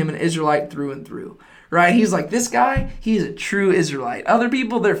calling him an Israelite through and through. Right? He's like, this guy, he's a true Israelite. Other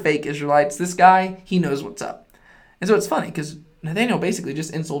people, they're fake Israelites. This guy, he knows what's up. And so it's funny because Nathanael basically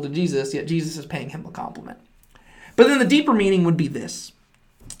just insulted Jesus, yet Jesus is paying him a compliment. But then the deeper meaning would be this.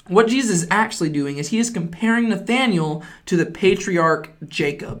 What Jesus is actually doing is he is comparing Nathanael to the patriarch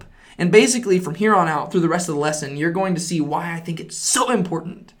Jacob. And basically from here on out, through the rest of the lesson, you're going to see why I think it's so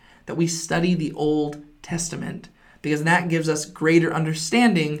important that we study the Old Testament, because that gives us greater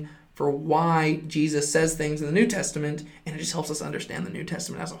understanding for why Jesus says things in the New Testament, and it just helps us understand the New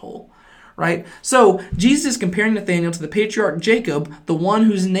Testament as a whole, right? So Jesus is comparing Nathanael to the patriarch Jacob, the one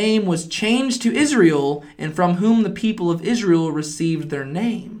whose name was changed to Israel, and from whom the people of Israel received their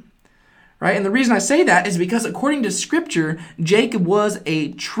name, right? And the reason I say that is because according to Scripture, Jacob was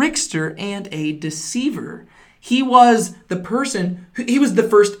a trickster and a deceiver. He was the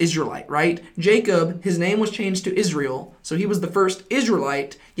first Israelite, right? Jacob, his name was changed to Israel, so he was the first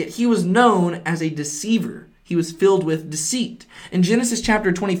Israelite, yet he was known as a deceiver. He was filled with deceit. In Genesis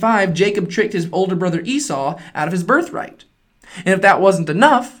chapter 25, Jacob tricked his older brother Esau out of his birthright. And if that wasn't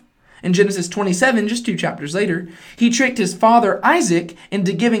enough, in Genesis 27, just 2 chapters later, he tricked his father Isaac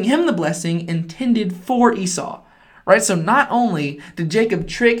into giving him the blessing intended for Esau. Right? So not only did Jacob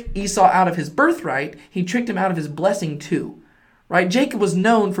trick Esau out of his birthright, he tricked him out of his blessing too. right? Jacob was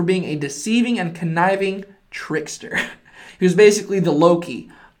known for being a deceiving and conniving trickster. He was basically the Loki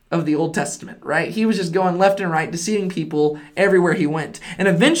of the Old Testament, right? He was just going left and right, deceiving people everywhere he went. And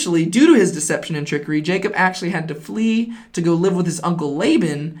eventually, due to his deception and trickery, Jacob actually had to flee to go live with his uncle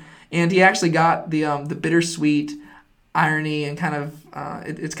Laban, and he actually got the bittersweet irony and kind of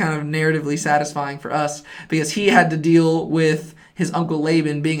it's kind of narratively satisfying for us because he had to deal with his uncle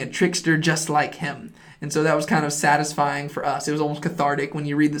Laban being a trickster just like him. And so that was kind of satisfying for us. It was almost cathartic when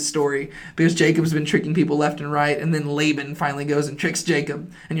you read the story because Jacob's been tricking people left and right, and then Laban finally goes and tricks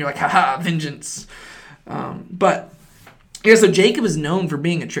Jacob, and you're like, haha, vengeance. But so Jacob is known for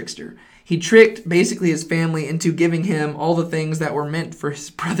being a trickster. He tricked basically his family into giving him all the things that were meant for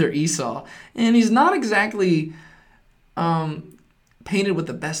his brother Esau. And he's not exactly painted with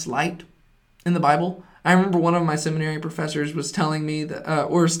the best light in the Bible. I remember one of my seminary professors was telling me that,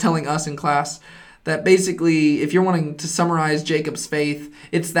 or was telling us in class, that basically, if you're wanting to summarize Jacob's faith,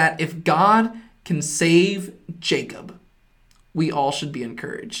 it's that if God can save Jacob, we all should be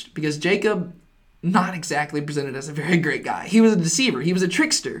encouraged. Because Jacob, not exactly presented as a very great guy. He was a deceiver. He was a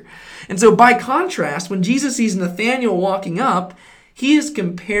trickster. And so by contrast, when Jesus sees Nathanael walking up, he is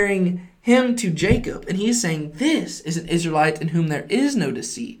comparing him to Jacob. And he is saying, this is an Israelite in whom there is no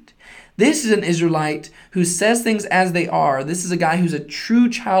deceit. This is an Israelite who says things as they are. This is a guy who's a true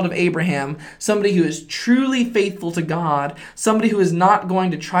child of Abraham, somebody who is truly faithful to God, somebody who is not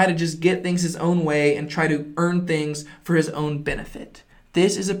going to try to just get things his own way and try to earn things for his own benefit.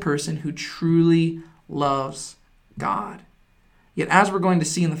 This is a person who truly loves God. Yet as we're going to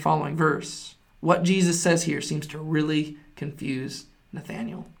see in the following verse, what Jesus says here seems to really confuse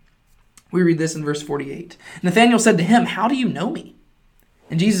Nathanael. We read this in verse 48. Nathanael said to him, "How do you know me?"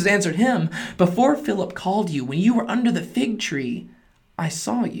 And Jesus answered him, "Before Philip called you, when you were under the fig tree, I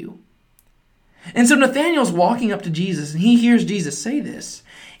saw you." And so Nathanael's walking up to Jesus, and he hears Jesus say this.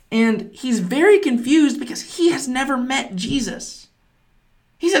 And he's very confused because he has never met Jesus.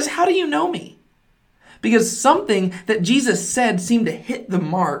 He says, "How do you know me?" Because something that Jesus said seemed to hit the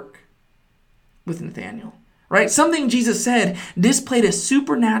mark with Nathanael. Right? Something Jesus said displayed a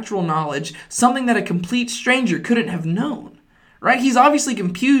supernatural knowledge, something that a complete stranger couldn't have known. Right? He's obviously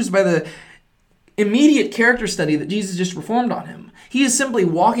confused by the immediate character study that Jesus just performed on him. He is simply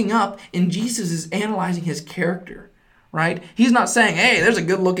walking up and Jesus is analyzing his character. Right? He's not saying, "Hey, there's a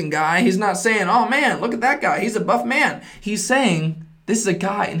good-looking guy." He's not saying, "Oh man, look at that guy. He's a buff man." He's saying, this is a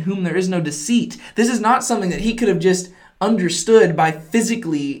guy in whom there is no deceit. This is not something that he could have just understood by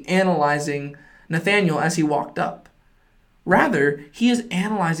physically analyzing Nathanael as he walked up. Rather, he is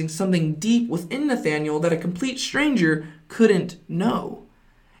analyzing something deep within Nathanael that a complete stranger couldn't know.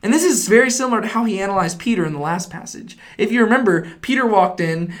 And this is very similar to how he analyzed Peter in the last passage. If you remember, Peter walked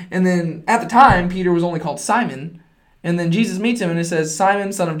in, and then at the time, Peter was only called Simon. And then Jesus meets him and it says,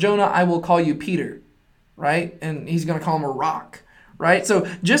 "Simon, son of Jonah, I will call you Peter." Right? And he's going to call him a rock. Right? So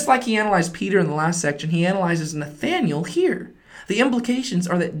just like he analyzed Peter in the last section, he analyzes Nathanael here. The implications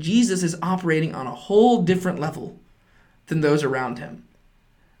are that Jesus is operating on a whole different level than those around him.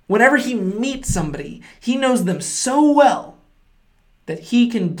 Whenever he meets somebody, he knows them so well that he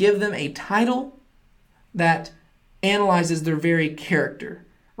can give them a title that analyzes their very character.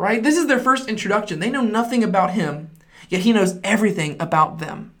 Right? This is their first introduction. They know nothing about him, yet he knows everything about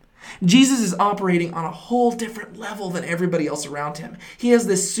them. Jesus is operating on a whole different level than everybody else around him. He has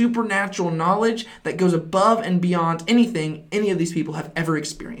this supernatural knowledge that goes above and beyond anything any of these people have ever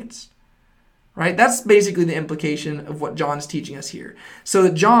experienced. Right? That's basically the implication of what John is teaching us here. So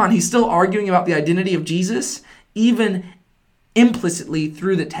that John, he's still arguing about the identity of Jesus, even implicitly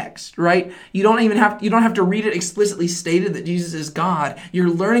through the text, right? You don't have to read it explicitly stated that Jesus is God. You're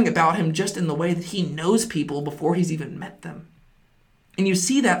learning about him just in the way that he knows people before he's even met them. And you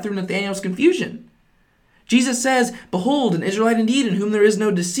see that through Nathanael's confusion. Jesus says, "Behold, an Israelite indeed, in whom there is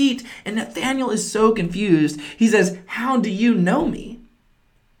no deceit." And Nathanael is so confused. He says, "How do you know me?"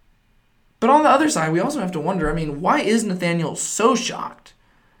 But on the other side, we also have to wonder, why is Nathanael so shocked?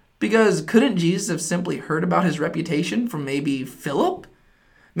 Because couldn't Jesus have simply heard about his reputation from maybe Philip?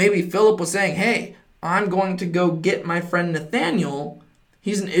 Maybe Philip was saying, "Hey, I'm going to go get my friend Nathanael.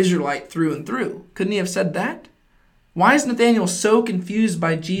 He's an Israelite through and through." Couldn't he have said that? Why is Nathanael so confused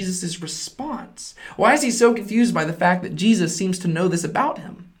by Jesus' response? Why is he so confused by the fact that Jesus seems to know this about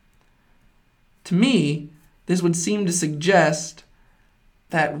him? To me, this would seem to suggest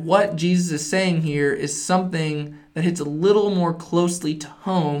that what Jesus is saying here is something that hits a little more closely to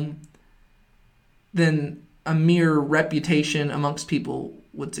home than a mere reputation amongst people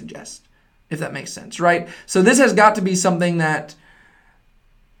would suggest, if that makes sense, right? So this has got to be something that,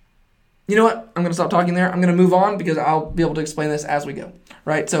 You know what? I'm going to stop talking there. I'm going to move on because I'll be able to explain this as we go.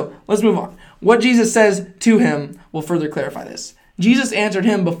 Right? So let's move on. What Jesus says to him will further clarify this. Jesus answered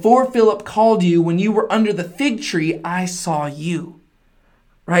him, "Before Philip called you, when you were under the fig tree, I saw you."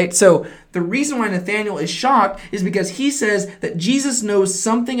 Right? So the reason why Nathanael is shocked is because he says that Jesus knows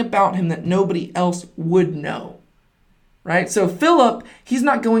something about him that nobody else would know. Right? So Philip, he's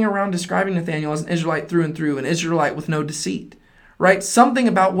not going around describing Nathanael as an Israelite through and through, an Israelite with no deceit. Right? Something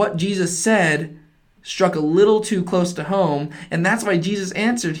about what Jesus said struck a little too close to home, and that's why Jesus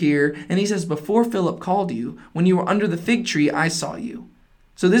answered here, and he says, "Before Philip called you, when you were under the fig tree, I saw you."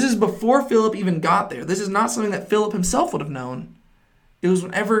 So this is before Philip even got there. This is not something that Philip himself would have known. It was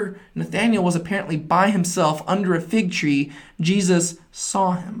whenever Nathanael was apparently by himself under a fig tree, Jesus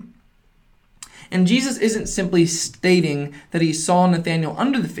saw him. And Jesus isn't simply stating that he saw Nathanael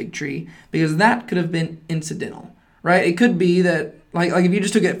under the fig tree, because that could have been incidental, right? It could be that, like if you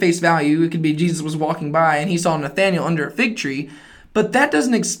just took it at face value, it could be Jesus was walking by and he saw Nathanael under a fig tree, but that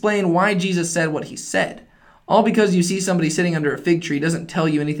doesn't explain why Jesus said what he said. All because you see somebody sitting under a fig tree doesn't tell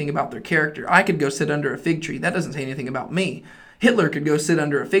you anything about their character. I could go sit under a fig tree. That doesn't say anything about me. Hitler could go sit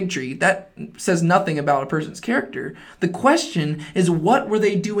under a fig tree. That says nothing about a person's character. The question is, what were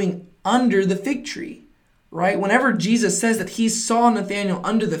they doing under the fig tree? Right? Whenever Jesus says that he saw Nathanael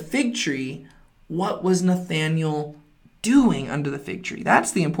under the fig tree, what was Nathanael doing under the fig tree?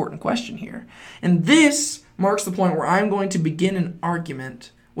 That's the important question here. And this marks the point where I'm going to begin an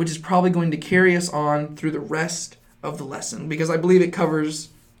argument, which is probably going to carry us on through the rest of the lesson, because I believe it covers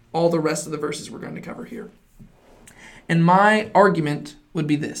all the rest of the verses we're going to cover here. And my argument would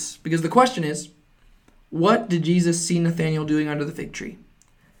be this, because the question is, what did Jesus see Nathanael doing under the fig tree?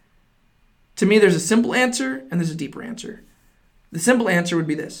 To me, there's a simple answer and there's a deeper answer. The simple answer would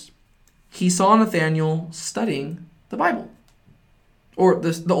be this. He saw Nathanael studying the Bible, or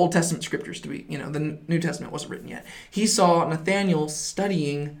the Old Testament scriptures, to be, the New Testament wasn't written yet. He saw Nathanael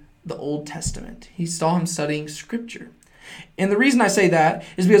studying the Old Testament. He saw him studying scripture. And the reason I say that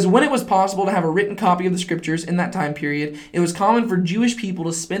is because when it was possible to have a written copy of the scriptures in that time period, it was common for Jewish people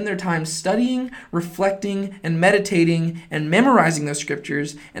to spend their time studying, reflecting, and meditating, and memorizing those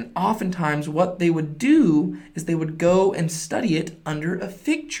scriptures. And oftentimes what they would do is they would go and study it under a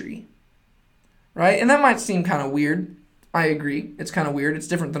fig tree. Right? And that might seem kind of weird. I agree. It's kind of weird. It's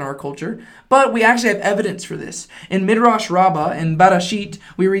different than our culture. But we actually have evidence for this. In Midrash Rabbah, in Barashit,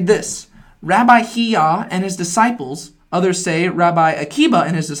 we read this. Rabbi Hiya and his disciples, others say Rabbi Akiba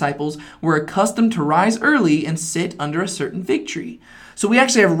and his disciples, were accustomed to rise early and sit under a certain fig tree. So we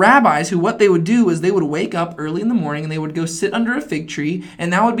actually have rabbis who, what they would do is they would wake up early in the morning and they would go sit under a fig tree,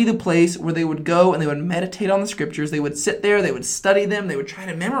 and that would be the place where they would go and they would meditate on the scriptures. They would sit there, they would study them, they would try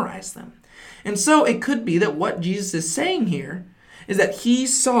to memorize them. And so it could be that what Jesus is saying here is that he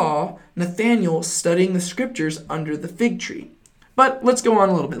saw Nathanael studying the scriptures under the fig tree. But let's go on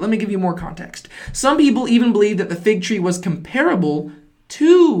a little bit. Let me give you more context. Some people even believe that the fig tree was comparable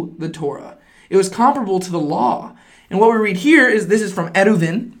to the Torah. It was comparable to the law. And what we read here is, this is from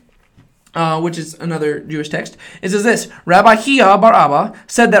Eruvin, which is another Jewish text. It says this, Rabbi Hiya bar Abba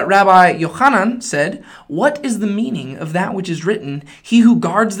said that Rabbi Yochanan said, "What is the meaning of that which is written, 'He who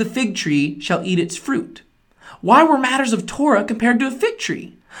guards the fig tree shall eat its fruit'? Why were matters of Torah compared to a fig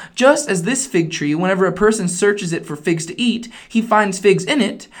tree? Just as this fig tree, whenever a person searches it for figs to eat, he finds figs in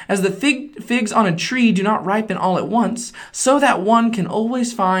it, as the figs on a tree do not ripen all at once, so that one can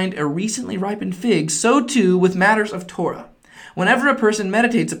always find a recently ripened fig, so too with matters of Torah. Whenever a person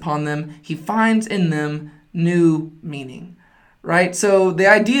meditates upon them, he finds in them new meaning." Right? So the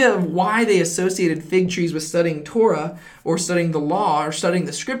idea of why they associated fig trees with studying Torah or studying the law or studying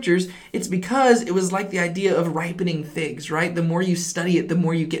the scriptures, it's because it was like the idea of ripening figs, right? The more you study it, the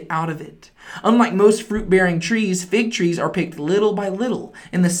more you get out of it. Unlike most fruit-bearing trees, fig trees are picked little by little.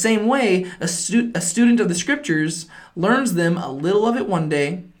 In the same way, a student of the scriptures learns them a little of it one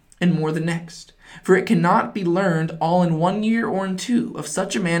day and more the next. For it cannot be learned all in 1 year or in 2. Of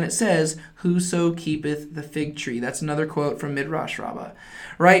such a man it says, "Whoso keepeth the fig tree." That's another quote from Midrash Rabbah.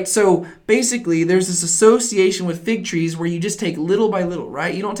 Right? So basically, there's this association with fig trees where you just take little by little,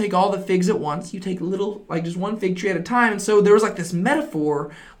 right? You don't take all the figs at once. You take little, like just one fig tree at a time. And so there was like this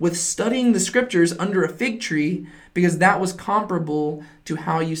metaphor with studying the scriptures under a fig tree, because that was comparable to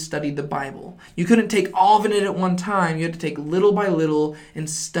how you studied the Bible. You couldn't take all of it at one time. You had to take little by little and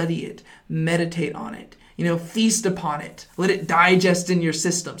study it, meditate on it, feast upon it, let it digest in your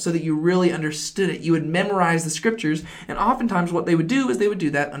system so that you really understood it. You would memorize the scriptures, and oftentimes what they would do is they would do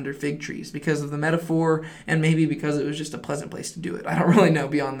that under fig trees because of the metaphor, and maybe because it was just a pleasant place to do it. I don't really know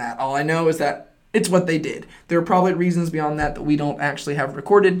beyond that. All I know is that It's what they did. There are probably reasons beyond that we don't actually have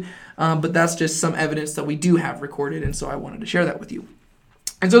recorded, but that's just some evidence that we do have recorded, and so I wanted to share that with you.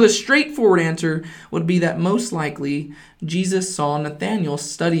 And so the straightforward answer would be that most likely Jesus saw Nathanael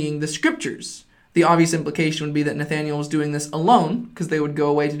studying the scriptures. The obvious implication would be that Nathanael was doing this alone, because they would go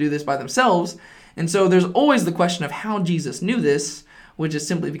away to do this by themselves. And so there's always the question of how Jesus knew this, which is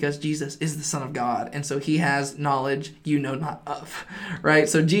simply because Jesus is the Son of God, and so he has knowledge you know not of, right?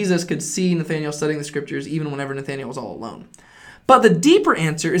 So Jesus could see Nathanael studying the scriptures even whenever Nathanael was all alone. But the deeper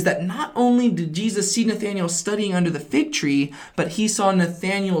answer is that not only did Jesus see Nathanael studying under the fig tree, but he saw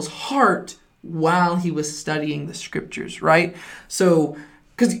Nathanael's heart while he was studying the scriptures, right? So,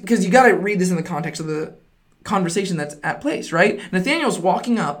 because you got to read this in the context of the conversation that's at place, right? Nathanael's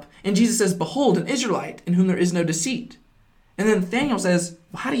walking up, and Jesus says, "Behold, an Israelite in whom there is no deceit." And then Nathanael says,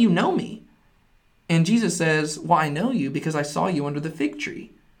 "Well, how do you know me?" And Jesus says, "Well, I know you because I saw you under the fig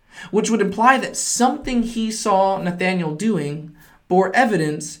tree," which would imply that something he saw Nathanael doing bore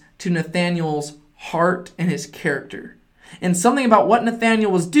evidence to Nathanael's heart and his character. And something about what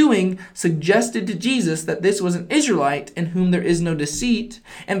Nathanael was doing suggested to Jesus that this was an Israelite in whom there is no deceit.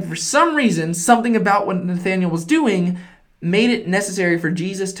 And for some reason, something about what Nathanael was doing made it necessary for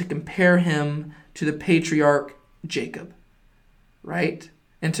Jesus to compare him to the patriarch Jacob, right?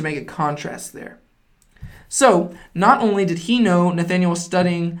 And to make a contrast there. So, not only did he know Nathanael was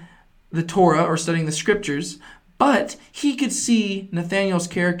studying the Torah or studying the scriptures, but he could see Nathanael's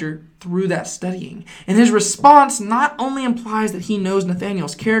character through that studying. And his response not only implies that he knows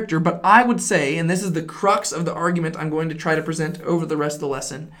Nathanael's character, but I would say, and this is the crux of the argument I'm going to try to present over the rest of the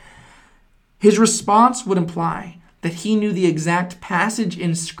lesson, his response would imply that he knew the exact passage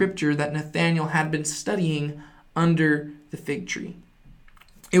in Scripture that Nathanael had been studying under the fig tree.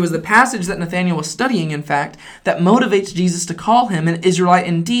 It was the passage that Nathanael was studying, in fact, that motivates Jesus to call him an Israelite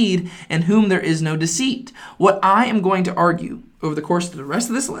indeed, in whom there is no deceit. What I am going to argue over the course of the rest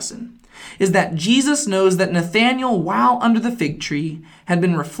of this lesson is that Jesus knows that Nathanael, while under the fig tree, had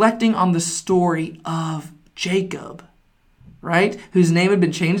been reflecting on the story of Jacob, right? Whose name had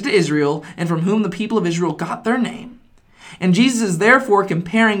been changed to Israel, and from whom the people of Israel got their name. And Jesus is therefore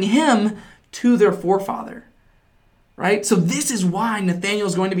comparing him to their forefather. Right? So this is why Nathanael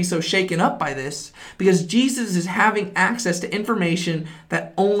is going to be so shaken up by this, because Jesus is having access to information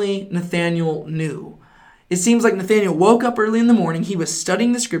that only Nathanael knew. It seems like Nathanael woke up early in the morning, he was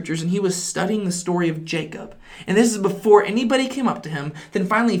studying the scriptures, and he was studying the story of Jacob. And this is before anybody came up to him. Then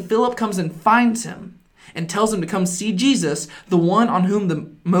finally Philip comes and finds him and tells him to come see Jesus, the one on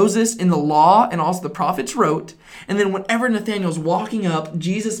whom Moses in the law and also the prophets wrote. And then whenever Nathanael's walking up,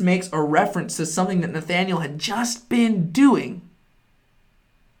 Jesus makes a reference to something that Nathanael had just been doing.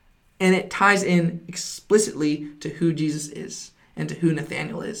 And it ties in explicitly to who Jesus is and to who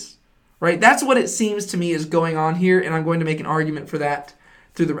Nathanael is. Right? That's what it seems to me is going on here, and I'm going to make an argument for that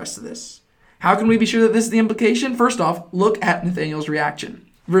through the rest of this. How can we be sure that this is the implication? First off, look at Nathanael's reaction.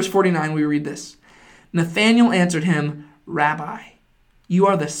 Verse 49, we read this. Nathanael answered him, "Rabbi, you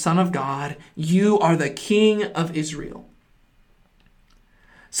are the Son of God. You are the King of Israel."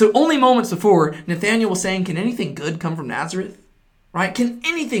 So only moments before, Nathanael was saying, can anything good come from Nazareth? Right? Can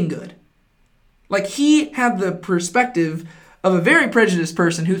anything good? Like he had the perspective of a very prejudiced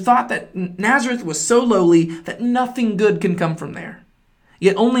person who thought that Nazareth was so lowly that nothing good can come from there.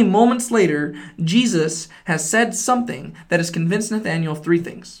 Yet only moments later, Jesus has said something that has convinced Nathanael of three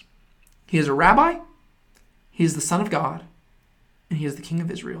things. He is a rabbi, he is the Son of God, and he is the King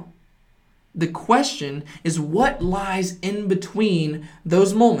of Israel. The question is what lies in between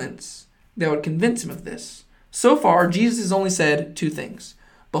those moments that would convince him of this. So far, Jesus has only said two things.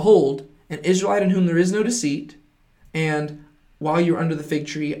 Behold, an Israelite in whom there is no deceit, and while you were under the fig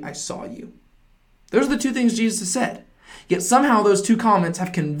tree, I saw you. Those are the two things Jesus has said. Yet somehow those two comments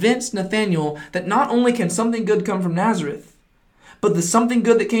have convinced Nathanael that not only can something good come from Nazareth, but the something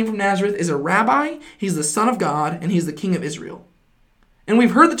good that came from Nazareth is a rabbi, he's the Son of God, and he's the King of Israel. And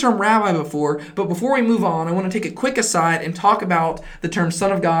we've heard the term rabbi before, but before we move on, I want to take a quick aside and talk about the term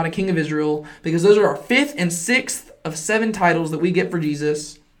Son of God and King of Israel, because those are our fifth and sixth of 7 titles that we get for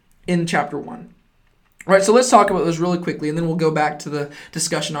Jesus in chapter 1. All right, so let's talk about those really quickly, and then we'll go back to the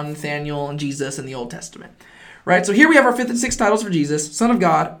discussion on Nathanael and Jesus in the Old Testament. Right, so here we have our 5th and 6th titles for Jesus, Son of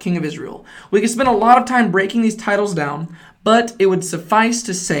God, King of Israel. We could spend a lot of time breaking these titles down, but it would suffice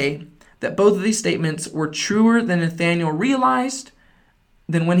to say that both of these statements were truer than Nathanael realized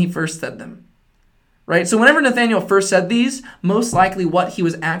than when he first said them. Right, so whenever Nathanael first said these, most likely what he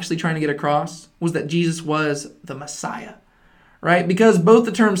was actually trying to get across was that Jesus was the Messiah. Right, because both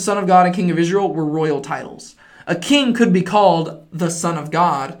the terms Son of God and King of Israel were royal titles. A king could be called the Son of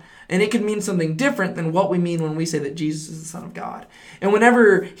God, And it could mean something different than what we mean when we say that Jesus is the Son of God. And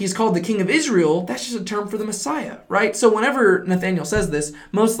whenever he's called the King of Israel, that's just a term for the Messiah, right? So whenever Nathanael says this,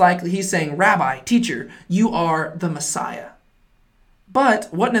 most likely he's saying, Rabbi, teacher, you are the Messiah. But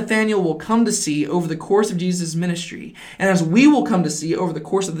what Nathanael will come to see over the course of Jesus' ministry, and as we will come to see over the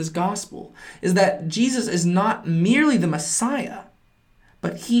course of this gospel, is that Jesus is not merely the Messiah,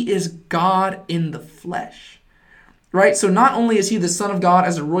 but he is God in the flesh. Right? So not only is he the Son of God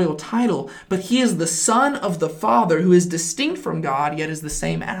as a royal title, but he is the Son of the Father who is distinct from God, yet is the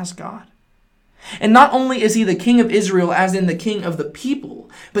same as God. And not only is he the King of Israel as in the King of the people,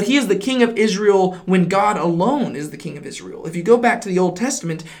 but he is the King of Israel when God alone is the King of Israel. If you go back to the Old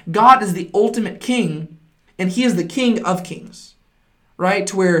Testament, God is the ultimate king, and he is the King of kings. Right?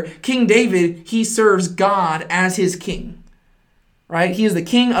 To where King David, he serves God as his king. Right? He is the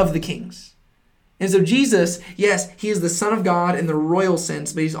King of the kings. And so Jesus, yes, he is the Son of God in the royal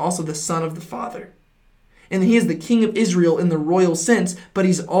sense, but he's also the Son of the Father. And he is the King of Israel in the royal sense, but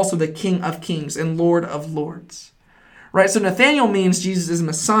he's also the King of kings and Lord of lords. Right? So Nathanael means Jesus is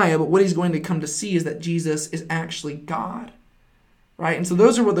Messiah, but what he's going to come to see is that Jesus is actually God. Right? And so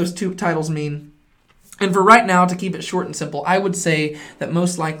those are what those two titles mean. And for right now, to keep it short and simple, I would say that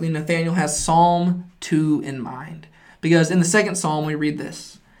most likely Nathanael has Psalm 2 in mind. Because in the second Psalm, we read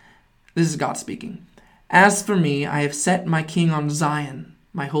this. This is God speaking. As for me, I have set my king on Zion,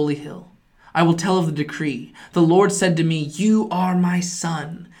 my holy hill. I will tell of the decree. The Lord said to me, you are my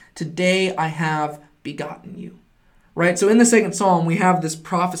son. Today I have begotten you. Right? So in the second Psalm, we have this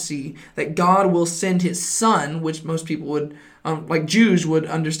prophecy that God will send his son, which most people would, like Jews would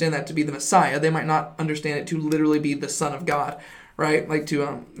understand that to be the Messiah. They might not understand it to literally be the Son of God, right? Like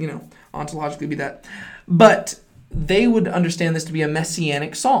to, ontologically be that. But they would understand this to be a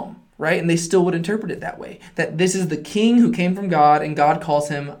messianic psalm. Right? And they still would interpret it that way. That this is the king who came from God, and God calls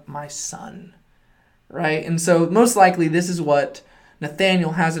him my son. Right? And so most likely this is what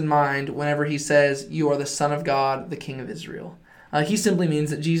Nathanael has in mind whenever he says, you are the Son of God, the King of Israel. He simply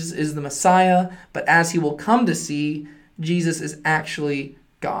means that Jesus is the Messiah, but as he will come to see, Jesus is actually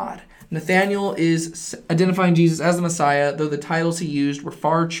God. Nathanael is identifying Jesus as the Messiah, though the titles he used were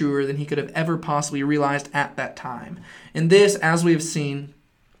far truer than he could have ever possibly realized at that time. And this, as we have seen,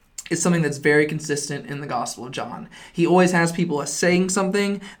 is something that's very consistent in the Gospel of John. He always has people saying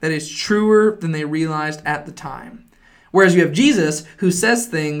something that is truer than they realized at the time. Whereas you have Jesus who says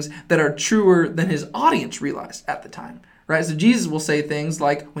things that are truer than his audience realized at the time. Right? So Jesus will say things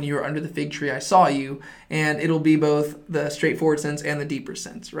like, when you were under the fig tree, I saw you, and it'll be both the straightforward sense and the deeper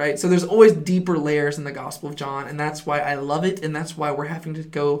sense, right? So there's always deeper layers in the Gospel of John, and that's why I love it, and that's why we're having to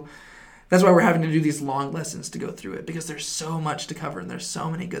do these long lessons to go through it, because there's so much to cover and there's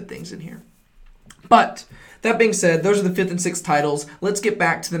so many good things in here. But that being said, those are the fifth and sixth titles. Let's get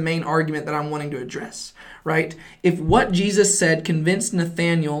back to the main argument that I'm wanting to address, right? If what Jesus said convinced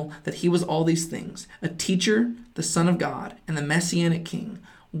Nathanael that he was all these things, a teacher, the Son of God, and the Messianic King,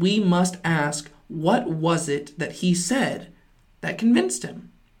 we must ask, what was it that he said that convinced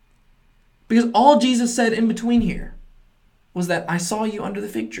him? Because all Jesus said in between here was that I saw you under the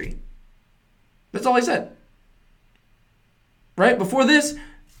fig tree. That's all he said. Right? Before this,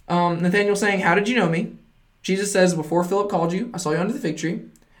 Nathanael saying, how did you know me? Jesus says, before Philip called you, I saw you under the fig tree.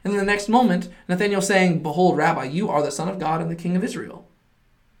 And then the next moment, Nathanael saying, behold, Rabbi, you are the Son of God and the King of Israel.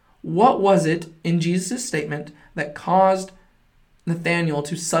 What was it in Jesus' statement that caused Nathanael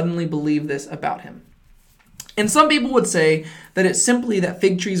to suddenly believe this about him? And some people would say that it's simply that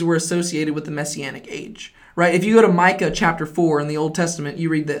fig trees were associated with the Messianic age. Right? If you go to Micah chapter 4 in the Old Testament, you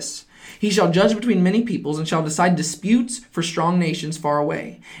read this. He shall judge between many peoples and shall decide disputes for strong nations far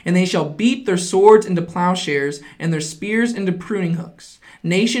away. And they shall beat their swords into plowshares and their spears into pruning hooks.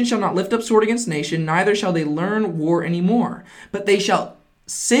 Nation shall not lift up sword against nation, neither shall they learn war any more. But they shall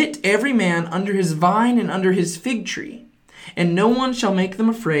sit every man under his vine and under his fig tree. And no one shall make them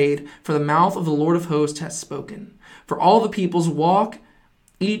afraid, for the mouth of the Lord of hosts has spoken. For all the peoples walk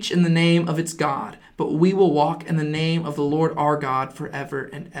each in the name of its God, but we will walk in the name of the Lord our God forever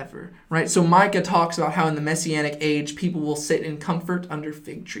and ever. Right? So Micah talks about how in the Messianic age, people will sit in comfort under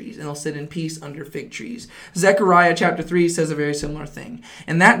fig trees, and they'll sit in peace under fig trees. Zechariah chapter 3 says a very similar thing.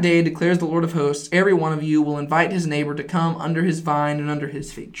 In that day, declares the Lord of hosts, every one of you will invite his neighbor to come under his vine and under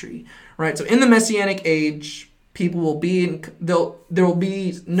his fig tree. Right? So in the Messianic age, people will be there will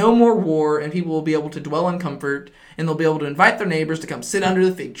be no more war, and people will be able to dwell in comfort, and they'll be able to invite their neighbors to come sit under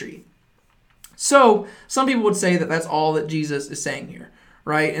the fig tree. So some people would say that that's all that Jesus is saying here,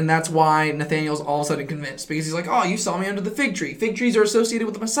 right? And that's why Nathanael's all of a sudden convinced, because he's like, oh, you saw me under the fig tree. Fig trees are associated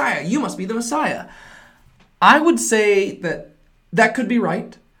with the Messiah. You must be the Messiah. I would say that that could be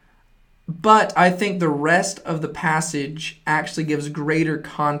right. But I think the rest of the passage actually gives greater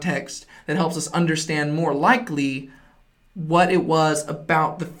context that helps us understand more likely what it was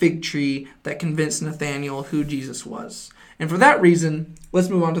about the fig tree that convinced Nathanael who Jesus was. And for that reason, let's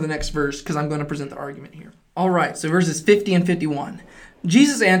move on to the next verse because I'm going to present the argument here. All right, so verses 50 and 51.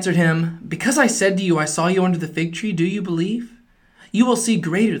 Jesus answered him, "Because I said to you, I saw you under the fig tree, do you believe? You will see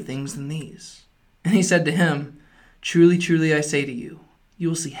greater things than these." And he said to him, "Truly, truly, I say to you, you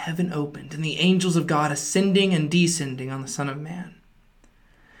will see heaven opened and the angels of God ascending and descending on the Son of Man."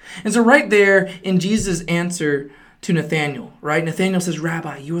 And so right there in Jesus' answer to Nathanael, right? Nathanael says,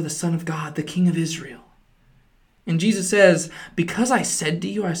 "Rabbi, you are the Son of God, the King of Israel." And Jesus says, "Because I said to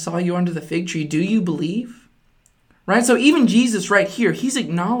you, I saw you under the fig tree, do you believe?" Right? So even Jesus right here, he's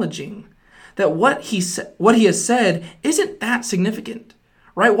acknowledging that what he has said isn't that significant.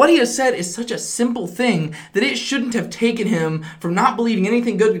 Right? What he has said is such a simple thing that it shouldn't have taken him from not believing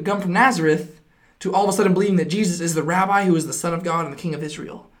anything good could come from Nazareth to all of a sudden believing that Jesus is the rabbi who is the Son of God and the King of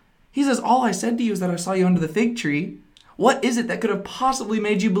Israel. He says, "All I said to you is that I saw you under the fig tree. What is it that could have possibly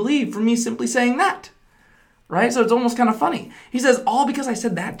made you believe from me simply saying that?" Right? So it's almost kind of funny. He says, "All because I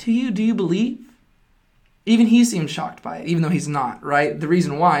said that to you, do you believe?" Even he seems shocked by it, even though he's not, right? The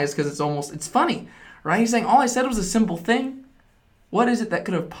reason why is because it's funny, right? He's saying, all I said was a simple thing. What is it that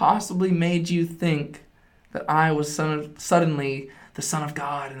could have possibly made you think that I was suddenly the Son of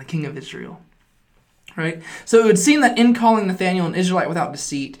God and the King of Israel? Right? So it would seem that in calling Nathanael an Israelite without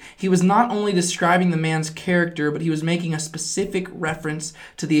deceit, he was not only describing the man's character, but he was making a specific reference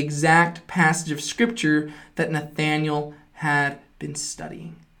to the exact passage of Scripture that Nathanael had been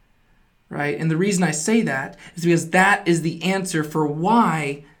studying. Right? And the reason I say that is because that is the answer for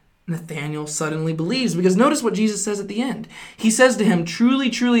why Nathanael suddenly believes. Because notice what Jesus says at the end. He says to him, "Truly,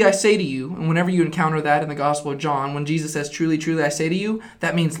 truly, I say to you," and whenever you encounter that in the Gospel of John, when Jesus says, "Truly, truly, I say to you,"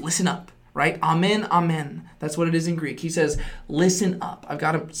 that means listen up. Right? Amen, amen. That's what it is in Greek. He says, listen up. I've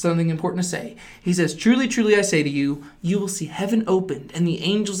got something important to say. He says, "Truly, truly, I say to you, you will see heaven opened and the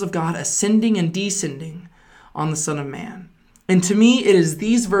angels of God ascending and descending on the Son of Man." And to me, it is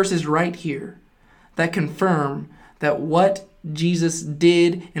these verses right here that confirm that what Jesus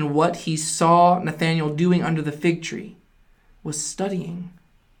did and what he saw Nathanael doing under the fig tree was studying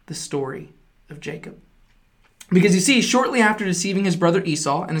the story of Jacob. Because you see, shortly after deceiving his brother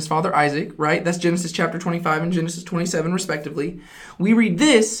Esau and his father Isaac, right? That's Genesis chapter 25 and Genesis 27 respectively. We read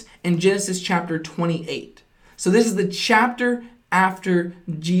this in Genesis chapter 28. So this is the chapter after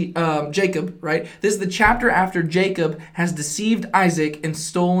Jacob, right? This is the chapter after Jacob has deceived Isaac and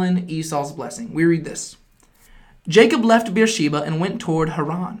stolen Esau's blessing. We read this. "Jacob left Beersheba and went toward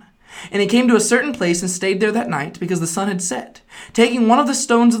Haran. And he came to a certain place and stayed there that night because the sun had set. Taking one of the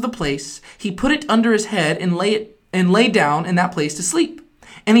stones of the place, he put it under his head and lay down in that place to sleep.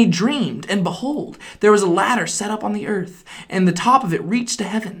 And he dreamed, and behold, there was a ladder set up on the earth, and the top of it reached to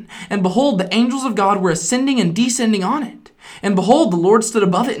heaven. And behold, the angels of God were ascending and descending on it. And behold, the Lord stood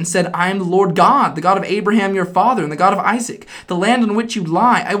above it and said, I am the Lord God, the God of Abraham your father, and the God of Isaac. The land on which you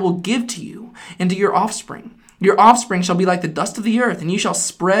lie I will give to you and to your offspring. Your offspring shall be like the dust of the earth, and you shall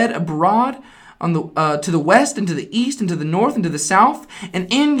spread abroad on to the west and to the east and to the north and to the south. And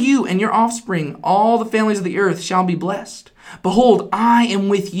in you and your offspring all the families of the earth shall be blessed. Behold, I am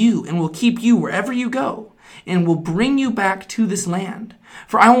with you and will keep you wherever you go, and will bring you back to this land.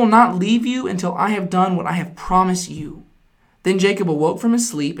 For I will not leave you until I have done what I have promised you." Then Jacob awoke from his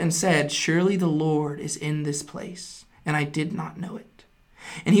sleep and said, "Surely the Lord is in this place, and I did not know it."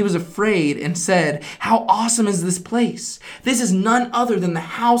 And he was afraid and said, "How awesome is this place! This is none other than the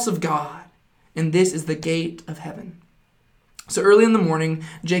house of God, and this is the gate of heaven." So early in the morning,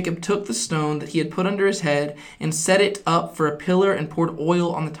 Jacob took the stone that he had put under his head and set it up for a pillar and poured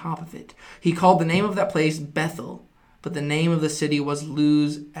oil on the top of it. He called the name of that place Bethel, but the name of the city was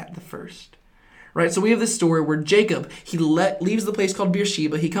Luz at the first. Right, so we have this story where Jacob, he leaves the place called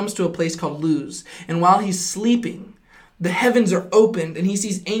Beersheba. He comes to a place called Luz. And while he's sleeping, the heavens are opened and he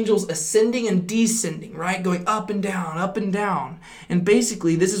sees angels ascending and descending, right? Going up and down, up and down. And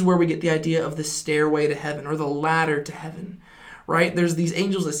basically, this is where we get the idea of the stairway to heaven or the ladder to heaven, right? There's these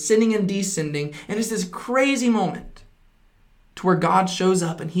angels ascending and descending. And it's this crazy moment to where God shows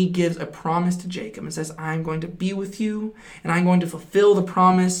up and he gives a promise to Jacob and says, I'm going to be with you and I'm going to fulfill the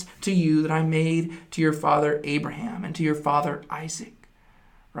promise to you that I made to your father Abraham and to your father Isaac,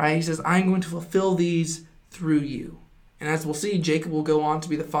 right? He says, I'm going to fulfill these through you. And as we'll see, Jacob will go on to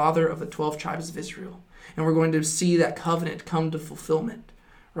be the father of the 12 tribes of Israel. And we're going to see that covenant come to fulfillment,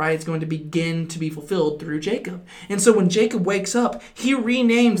 right? It's going to begin to be fulfilled through Jacob. And so when Jacob wakes up, he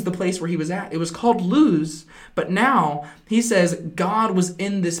renames the place where he was at. It was called Luz, but now he says God was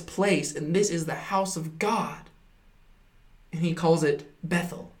in this place, and this is the house of God. And he calls it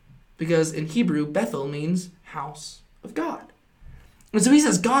Bethel, because in Hebrew, Bethel means house of God. And so he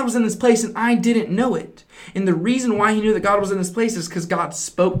says, God was in this place and I didn't know it. And the reason why he knew that God was in this place is because God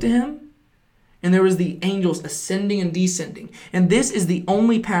spoke to him. And there was the angels ascending and descending. And this is the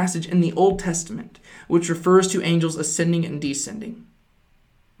only passage in the Old Testament which refers to angels ascending and descending.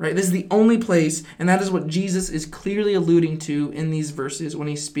 Right? This is the only place, and that is what Jesus is clearly alluding to in these verses when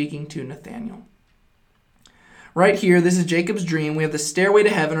he's speaking to Nathanael. Right here, this is Jacob's dream. We have the stairway to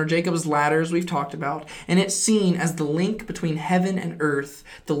heaven, or Jacob's ladder, as we've talked about, and it's seen as the link between heaven and earth,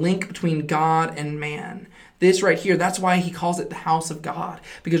 the link between God and man. This right here, that's why he calls it the house of God,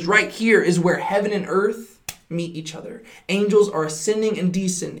 because right here is where heaven and earth meet each other. Angels are ascending and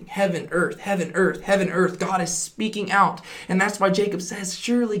descending. Heaven, earth, heaven, earth, heaven, earth. God is speaking out, and that's why Jacob says,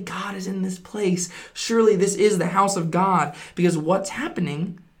 surely God is in this place. Surely this is the house of God, because what's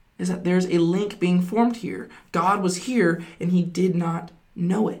happening is that there's a link being formed here. God was here and he did not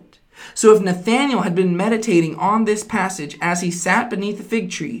know it. So if Nathanael had been meditating on this passage as he sat beneath the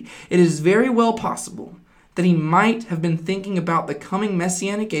fig tree, it is very well possible that he might have been thinking about the coming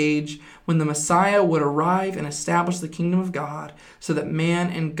messianic age when the Messiah would arrive and establish the kingdom of God so that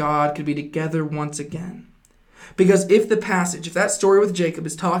man and God could be together once again. Because if that story with Jacob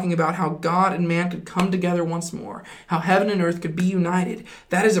is talking about how God and man could come together once more, how heaven and earth could be united,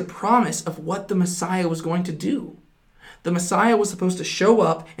 that is a promise of what the Messiah was going to do. The Messiah was supposed to show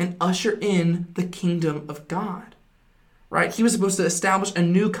up and usher in the kingdom of God. Right? He was supposed to establish a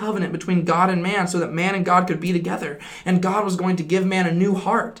new covenant between God and man so that man and God could be together. And God was going to give man a new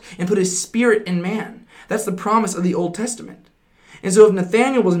heart and put his spirit in man. That's the promise of the Old Testament. And so if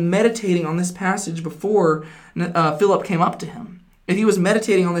Nathanael was meditating on this passage before Philip came up to him, if he was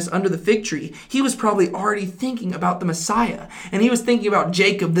meditating on this under the fig tree, he was probably already thinking about the Messiah. And he was thinking about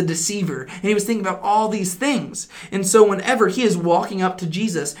Jacob the deceiver. And he was thinking about all these things. And so whenever he is walking up to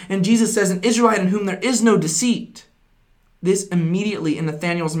Jesus, and Jesus says, an Israelite in whom there is no deceit, this immediately in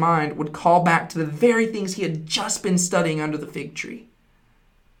Nathanael's mind would call back to the very things he had just been studying under the fig tree.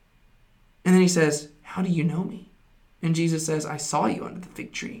 And then he says, how do you know me? And Jesus says, I saw you under the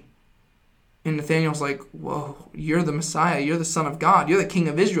fig tree. And Nathanael's like, whoa, you're the Messiah. You're the Son of God. You're the King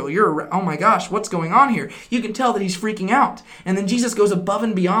of Israel. Oh my gosh, what's going on here? You can tell that he's freaking out. And then Jesus goes above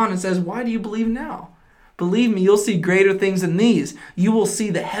and beyond and says, why do you believe now? Believe me, you'll see greater things than these. You will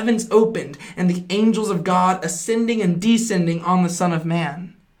see the heavens opened and the angels of God ascending and descending on the Son of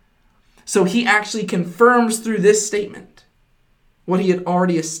Man. So he actually confirms through this statement what he had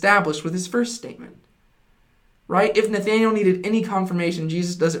already established with his first statement. Right? If Nathanael needed any confirmation,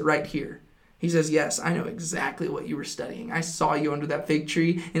 Jesus does it right here. He says, yes, I know exactly what you were studying. I saw you under that fig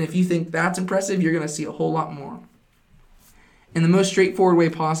tree. And if you think that's impressive, you're going to see a whole lot more. In the most straightforward way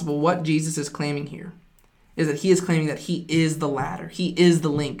possible, what Jesus is claiming here is that he is claiming that he is the ladder. He is the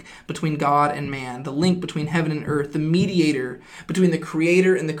link between God and man, the link between heaven and earth, the mediator between the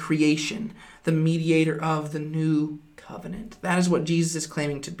creator and the creation, the mediator of the new covenant. That is what Jesus is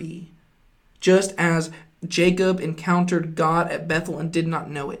claiming to be. Just as Jacob encountered God at Bethel and did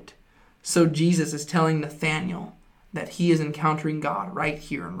not know it, so Jesus is telling Nathanael that he is encountering God right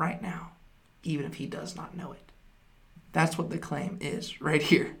here and right now, even if he does not know it. That's what the claim is right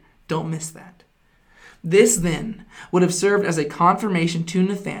here. Don't miss that. This then would have served as a confirmation to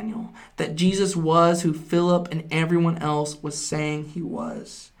Nathanael that Jesus was who Philip and everyone else was saying he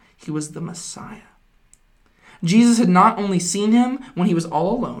was. He was the Messiah. Jesus had not only seen him when he was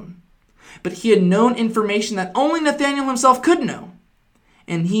all alone, but he had known information that only Nathanael himself could know.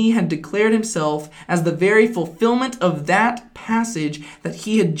 And he had declared himself as the very fulfillment of that passage that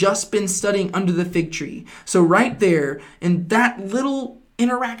he had just been studying under the fig tree. So right there, in that little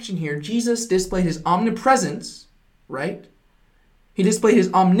interaction here, Jesus displayed his omnipresence, right? He displayed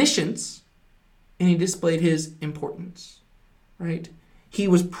his omniscience, and he displayed his importance, right? He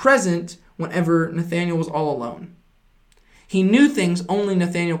was present whenever Nathanael was all alone. He knew things only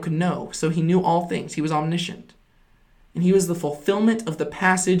Nathanael could know, so he knew all things. He was omniscient. And he was the fulfillment of the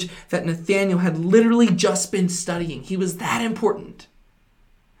passage that Nathanael had literally just been studying. He was that important.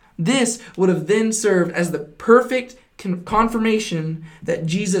 This would have then served as the perfect confirmation that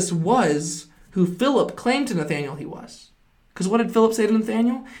Jesus was who Philip claimed to Nathanael he was. Because what did Philip say to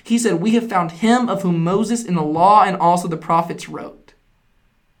Nathanael? He said, we have found him of whom Moses in the law and also the prophets wrote.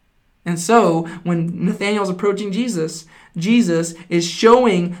 And so, when Nathanael is approaching Jesus, Jesus is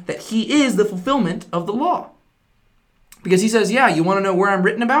showing that he is the fulfillment of the law. Because he says, yeah, you want to know where I'm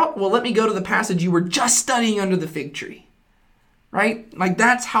written about? Well, let me go to the passage you were just studying under the fig tree. Right? Like,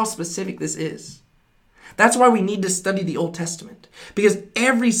 that's how specific this is. That's why we need to study the Old Testament. Because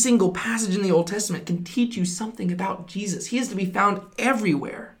every single passage in the Old Testament can teach you something about Jesus. He is to be found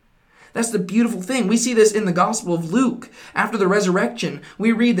everywhere. That's the beautiful thing. We see this in the Gospel of Luke. After the resurrection,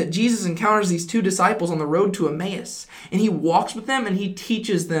 we read that Jesus encounters these two disciples on the road to Emmaus. And he walks with them and he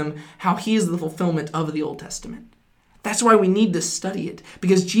teaches them how he is the fulfillment of the Old Testament. That's why we need to study it.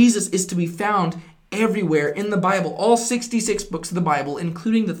 Because Jesus is to be found everywhere in the Bible. All 66 books of the Bible,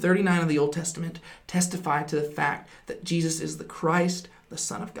 including the 39 of the Old Testament, testify to the fact that Jesus is the Christ, the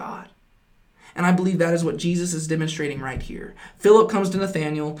Son of God. And I believe that is what Jesus is demonstrating right here. Philip comes to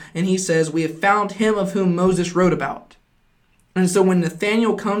Nathanael and he says, we have found him of whom Moses wrote about. And so when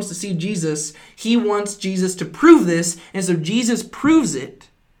Nathanael comes to see Jesus, he wants Jesus to prove this. And so Jesus proves it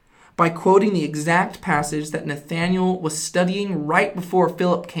by quoting the exact passage that Nathanael was studying right before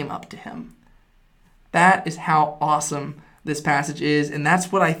Philip came up to him. That is how awesome this passage is. And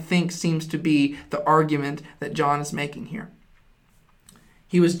that's what I think seems to be the argument that John is making here.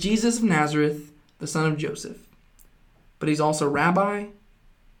 He was Jesus of Nazareth, the son of Joseph. But he's also Rabbi,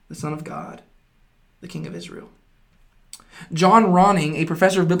 the Son of God, the King of Israel. John Ronning, a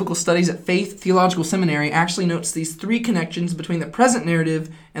professor of biblical studies at Faith Theological Seminary, actually notes these three connections between the present narrative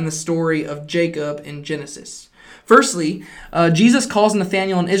and the story of Jacob in Genesis. Firstly, Jesus calls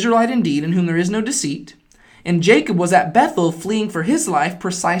Nathanael an Israelite indeed, in whom there is no deceit. And Jacob was at Bethel fleeing for his life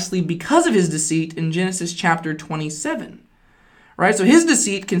precisely because of his deceit in Genesis chapter 27. Right? So his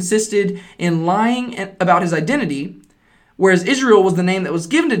deceit consisted in lying about his identity, whereas Israel was the name that was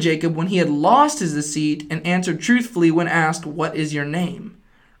given to Jacob when he had lost his deceit and answered truthfully when asked, "What is your name?"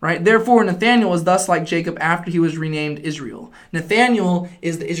 Right? Therefore, Nathanael is thus like Jacob after he was renamed Israel. Nathanael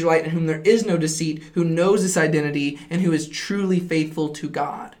is the Israelite in whom there is no deceit, who knows his identity, and who is truly faithful to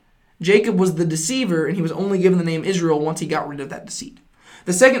God. Jacob was the deceiver, and he was only given the name Israel once he got rid of that deceit.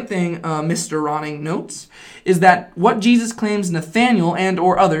 The second thing Mr. Ronning notes is that what Jesus claims Nathanael and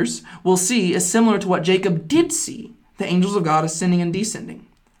or others will see is similar to what Jacob did see, the angels of God ascending and descending.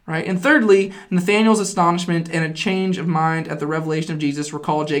 Right? And thirdly, Nathanael's astonishment and a change of mind at the revelation of Jesus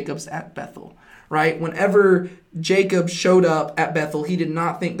recall Jacob's at Bethel. Right? Whenever Jacob showed up at Bethel, he did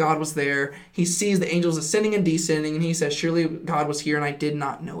not think God was there. He sees the angels ascending and descending, and he says, surely God was here, and I did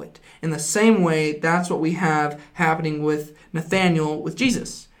not know it. In the same way, that's what we have happening with Nathanael with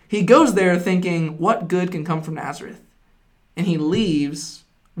Jesus. He goes there thinking, what good can come from Nazareth? And he leaves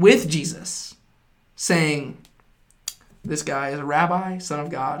with Jesus, saying, this guy is a rabbi, son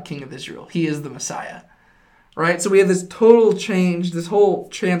of God, king of Israel. He is the Messiah. Right? So we have this total change, this whole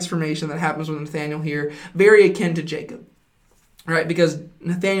transformation that happens with Nathanael here, very akin to Jacob. Right? Because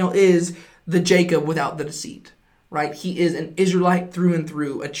Nathanael is the Jacob without the deceit. Right? He is an Israelite through and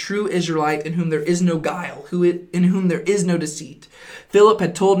through, a true Israelite in whom there is no guile, in whom there is no deceit. Philip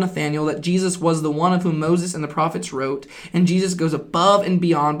had told Nathanael that Jesus was the one of whom Moses and the prophets wrote, and Jesus goes above and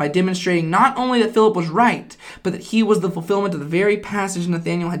beyond by demonstrating not only that Philip was right, but that he was the fulfillment of the very passage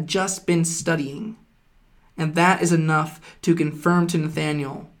Nathanael had just been studying. And that is enough to confirm to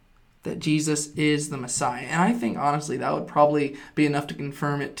Nathanael that Jesus is the Messiah. And I think, honestly, that would probably be enough to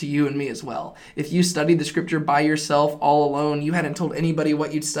confirm it to you and me as well. If you studied the scripture by yourself, all alone, you hadn't told anybody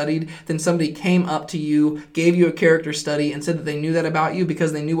what you'd studied, then somebody came up to you, gave you a character study, and said that they knew that about you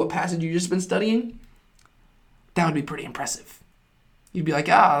because they knew what passage you'd just been studying, that would be pretty impressive. You'd be like,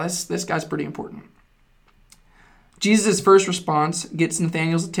 this guy's pretty important. Jesus' first response gets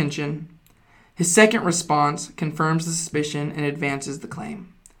Nathanael's attention. His second response confirms the suspicion and advances the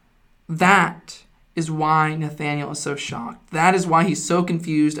claim. That is why Nathanael is so shocked. That is why he's so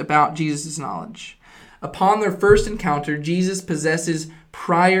confused about Jesus' knowledge. Upon their first encounter, Jesus possesses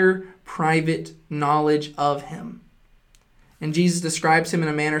prior private knowledge of him. And Jesus describes him in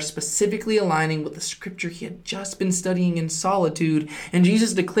a manner specifically aligning with the scripture he had just been studying in solitude. And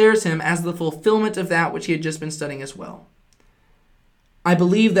Jesus declares him as the fulfillment of that which he had just been studying as well. I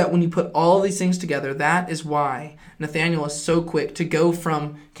believe that when you put all of these things together, that is why Nathanael is so quick to go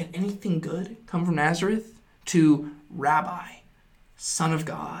from, can anything good come from Nazareth, to Rabbi, Son of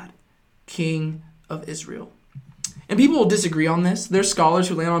God, King of Israel. And people will disagree on this. There's scholars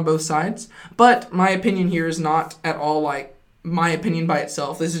who land on both sides, but my opinion here is not at all like my opinion by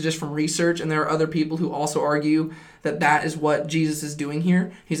itself. This is just from research, and there are other people who also argue that that is what Jesus is doing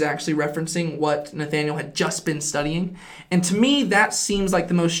here. He's actually referencing what Nathanael had just been studying. And to me, that seems like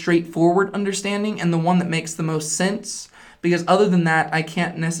the most straightforward understanding and the one that makes the most sense, because other than that, I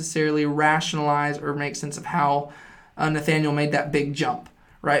can't necessarily rationalize or make sense of how Nathanael made that big jump.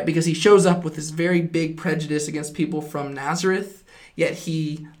 right? Because he shows up with this very big prejudice against people from Nazareth, yet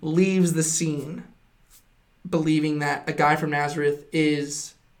he leaves the scene believing that a guy from Nazareth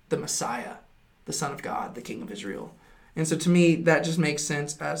is the Messiah, the Son of God, the King of Israel. And so to me, that just makes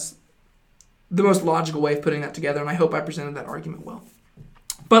sense as the most logical way of putting that together, and I hope I presented that argument well.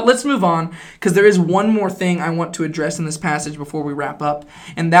 But let's move on, because there is one more thing I want to address in this passage before we wrap up,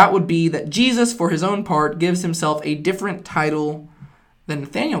 and that would be that Jesus, for his own part, gives himself a different title than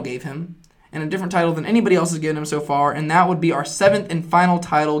Nathanael gave him, and a different title than anybody else has given him so far, and that would be our seventh and final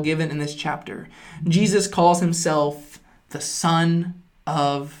title given in this chapter. Jesus calls himself the Son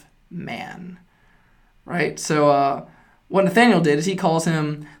of Man, right? So what Nathanael did is he calls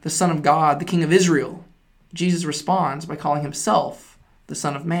him the Son of God, the King of Israel. Jesus responds by calling himself the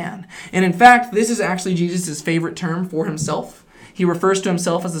Son of Man. And in fact, this is actually Jesus' favorite term for himself. He refers to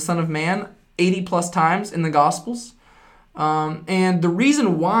himself as the Son of Man 80 plus times in the Gospels. And the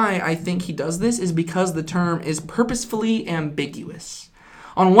reason why I think he does this is because the term is purposefully ambiguous.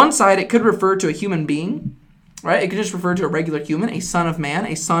 On one side, it could refer to a human being, right? It could just refer to a regular human, a son of man,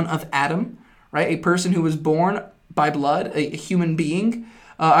 a son of Adam, right? A person who was born by blood, a human being.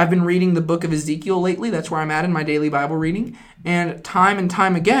 I've been reading the book of Ezekiel lately. That's where I'm at in my daily Bible reading. And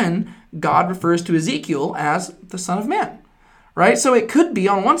time again, God refers to Ezekiel as the Son of Man, right? So it could be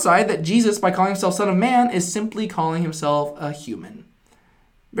on one side that Jesus, by calling himself Son of Man, is simply calling himself a human.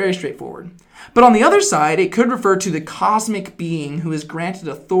 Very straightforward. But on the other side, it could refer to the cosmic being who is granted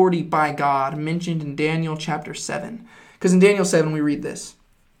authority by God, mentioned in Daniel chapter 7. Because in Daniel 7, we read this.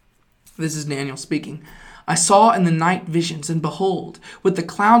 This is Daniel speaking. I saw in the night visions, and behold, with the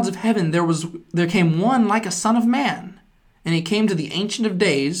clouds of heaven there came one like a son of man. And he came to the Ancient of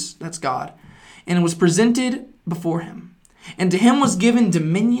Days, that's God, and was presented before him. And to him was given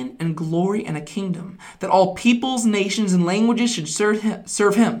dominion and glory and a kingdom, that all peoples, nations, and languages should serve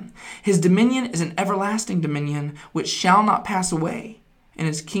him. His dominion is an everlasting dominion which shall not pass away, and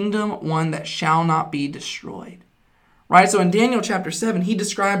his kingdom one that shall not be destroyed. Right? So in Daniel chapter 7, he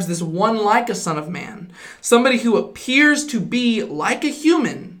describes this one like a son of man, somebody who appears to be like a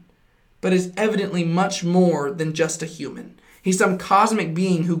human, but is evidently much more than just a human. He's some cosmic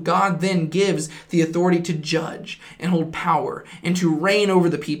being who God then gives the authority to judge and hold power and to reign over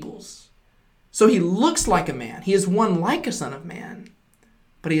the peoples. So he looks like a man. He is one like a son of man,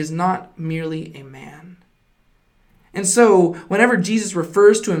 but he is not merely a man. And so whenever Jesus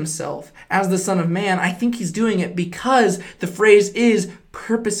refers to himself as the Son of Man, I think he's doing it because the phrase is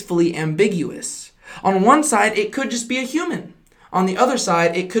purposefully ambiguous. On one side, it could just be a human. On the other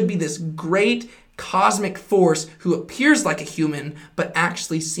side, it could be this great cosmic force who appears like a human, but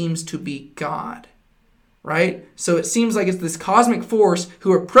actually seems to be God. Right? So it seems like it's this cosmic force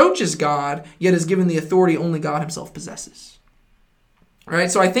who approaches God, yet is given the authority only God himself possesses.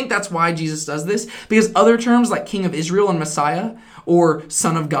 Right? So I think that's why Jesus does this, because other terms like King of Israel and Messiah or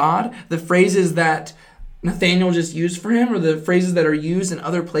Son of God, the phrases that Nathanael just used for him, or the phrases that are used in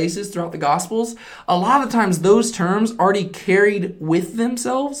other places throughout the Gospels, a lot of times those terms already carried with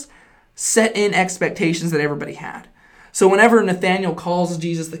themselves set in expectations that everybody had. So whenever Nathanael calls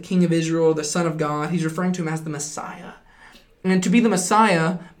Jesus the King of Israel or the Son of God, he's referring to him as the Messiah. And to be the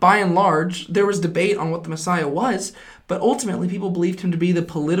Messiah, by and large, there was debate on what the Messiah was, but ultimately people believed him to be the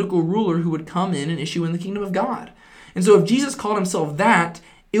political ruler who would come in and issue in the kingdom of God. And so if Jesus called himself that,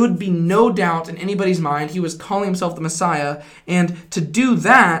 it would be no doubt in anybody's mind he was calling himself the Messiah, and to do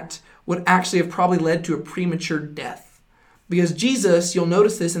that would actually have probably led to a premature death. Because Jesus, you'll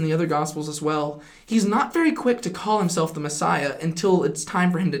notice this in the other Gospels as well, he's not very quick to call himself the Messiah until it's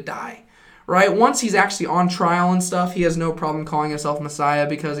time for him to die. Right? Once he's actually on trial and stuff, he has no problem calling himself Messiah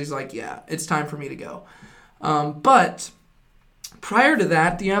because he's like, yeah, it's time for me to go. But prior to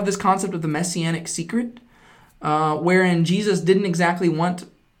that, you have this concept of the messianic secret, wherein Jesus didn't exactly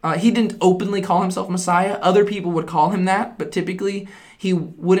he didn't openly call himself Messiah. Other people would call him that, but typically he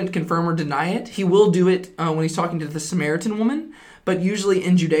wouldn't confirm or deny it. He will do it when he's talking to the Samaritan woman, but usually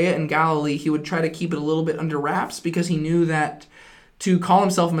in Judea and Galilee, he would try to keep it a little bit under wraps because he knew that to call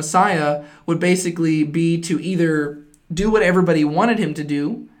himself Messiah would basically be to either do what everybody wanted him to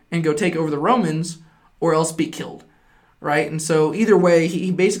do and go take over the Romans, or else be killed, right? And so either way, he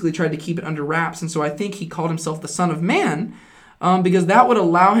basically tried to keep it under wraps. And so I think he called himself the Son of Man because that would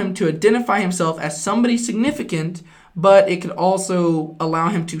allow him to identify himself as somebody significant, but it could also allow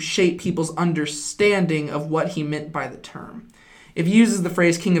him to shape people's understanding of what he meant by the term. If he uses the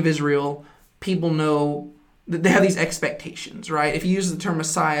phrase King of Israel, people know that they have these expectations, right? If he uses the term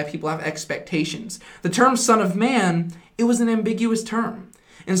Messiah, people have expectations. The term Son of Man, it was an ambiguous term.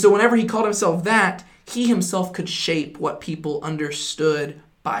 And so whenever he called himself that, he himself could shape what people understood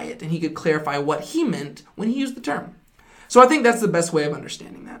by it, and he could clarify what he meant when he used the term. So I think that's the best way of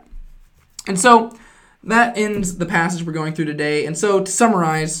understanding that. And so that ends the passage we're going through today. And so to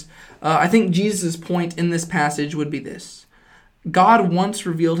summarize, I think Jesus' point in this passage would be this. God once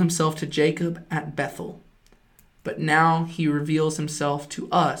revealed himself to Jacob at Bethel, but now he reveals himself to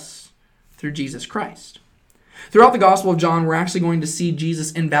us through Jesus Christ. Throughout the Gospel of John, we're actually going to see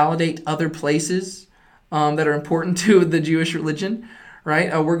Jesus invalidate other places that are important to the Jewish religion,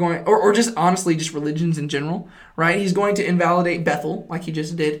 right? We're going, or just honestly, just religions in general, right? He's going to invalidate Bethel, like he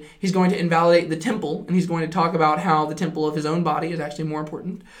just did. He's going to invalidate the temple, and he's going to talk about how the temple of his own body is actually more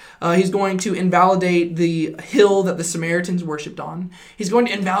important. He's going to invalidate the hill that the Samaritans worshipped on. He's going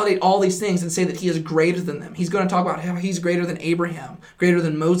to invalidate all these things and say that he is greater than them. He's going to talk about how he's greater than Abraham, greater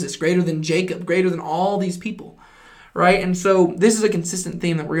than Moses, greater than Jacob, greater than all these people, right? And so this is a consistent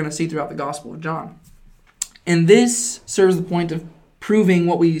theme that we're going to see throughout the Gospel of John. And this serves the point of proving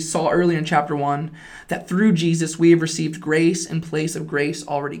what we saw earlier in chapter 1, that through Jesus we have received grace in place of grace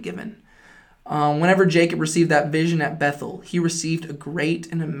already given. Whenever Jacob received that vision at Bethel, he received a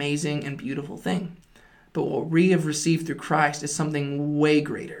great and amazing and beautiful thing. But what we have received through Christ is something way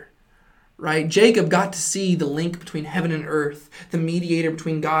greater, right? Jacob got to see the link between heaven and earth, the mediator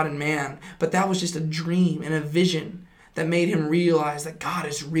between God and man, but that was just a dream and a vision that made him realize that God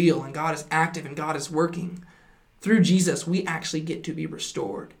is real and God is active and God is working. Through Jesus, we actually get to be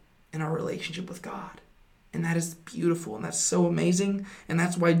restored in our relationship with God. And that is beautiful, and that's so amazing. And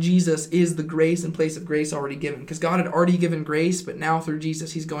that's why Jesus is the grace in place of grace already given. Because God had already given grace, but now through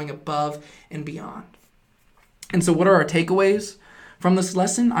Jesus, he's going above and beyond. And so what are our takeaways from this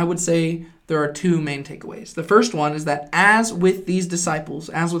lesson? I would say there are two main takeaways. The first one is that as with these disciples,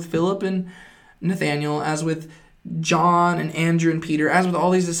 as with Philip and Nathanael, as with John and Andrew and Peter, as with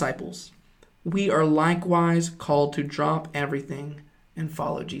all these disciples, we are likewise called to drop everything and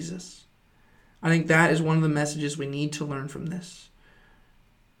follow Jesus. I think that is one of the messages we need to learn from this,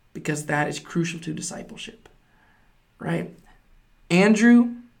 because that is crucial to discipleship, right?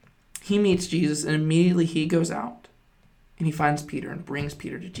 Andrew, he meets Jesus, and immediately he goes out and he finds Peter and brings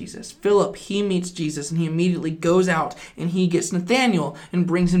Peter to Jesus. Philip, he meets Jesus, and he immediately goes out and he gets Nathanael and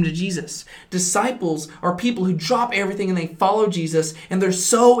brings him to Jesus. Disciples are people who drop everything and they follow Jesus, and they're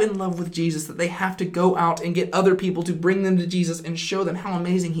so in love with Jesus that they have to go out and get other people to bring them to Jesus and show them how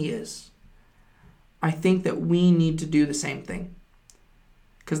amazing he is. I think that we need to do the same thing,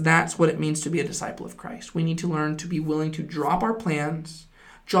 because that's what it means to be a disciple of Christ. We need to learn to be willing to drop our plans,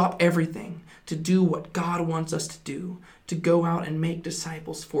 drop everything, to do what God wants us to do, to go out and make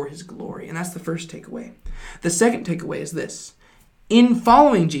disciples for his glory. And that's the first takeaway. The second takeaway is this. In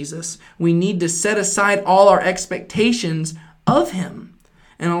following Jesus, we need to set aside all our expectations of him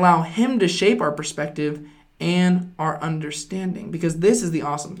and allow him to shape our perspective and our understanding. Because this is the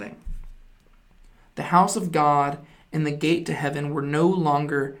awesome thing. The house of God and the gate to heaven were no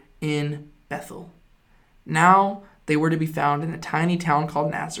longer in Bethel. Now they were to be found in a tiny town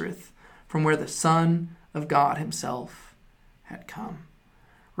called Nazareth, from where the Son of God himself had come.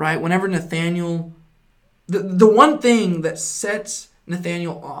 Right? Whenever Nathanael, the one thing that sets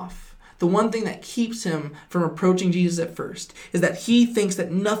Nathanael off, the one thing that keeps him from approaching Jesus at first, is that he thinks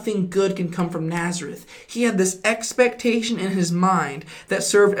that nothing good can come from Nazareth. He had this expectation in his mind that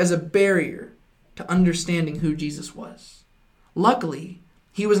served as a barrier to understanding who Jesus was. Luckily,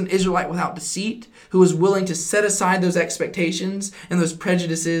 he was an Israelite without deceit, who was willing to set aside those expectations and those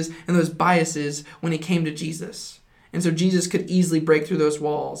prejudices and those biases when he came to Jesus. And so Jesus could easily break through those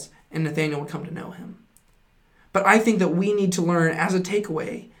walls and Nathanael would come to know him. But I think that we need to learn as a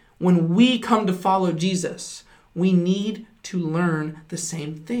takeaway, when we come to follow Jesus, we need to learn the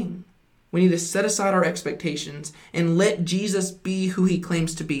same thing. We need to set aside our expectations and let Jesus be who he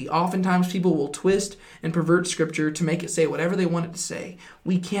claims to be. Oftentimes people will twist and pervert scripture to make it say whatever they want it to say.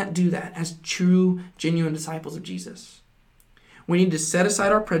 We can't do that as true, genuine disciples of Jesus. We need to set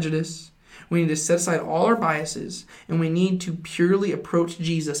aside our prejudice. We need to set aside all our biases, and we need to purely approach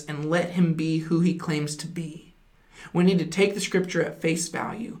Jesus and let him be who he claims to be. We need to take the scripture at face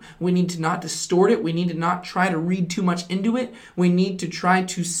value. We need to not distort it. We need to not try to read too much into it. We need to try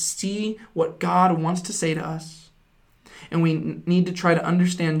to see what God wants to say to us. And we need to try to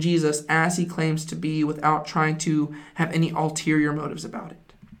understand Jesus as he claims to be without trying to have any ulterior motives about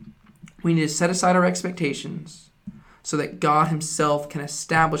it. We need to set aside our expectations so that God himself can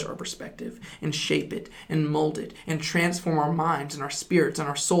establish our perspective and shape it and mold it and transform our minds and our spirits and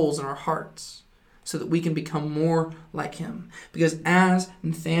our souls and our hearts so that we can become more like him. Because as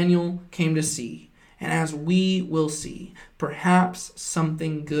Nathanael came to see, and as we will see, perhaps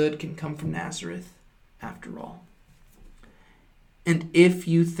something good can come from Nazareth after all. And if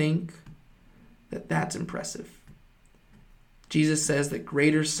you think that that's impressive, Jesus says that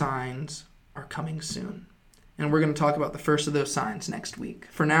greater signs are coming soon. And we're going to talk about the first of those signs next week.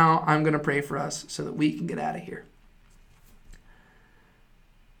 For now, I'm going to pray for us so that we can get out of here.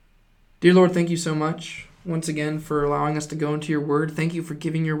 Dear Lord, thank you so much once again for allowing us to go into your word. Thank you for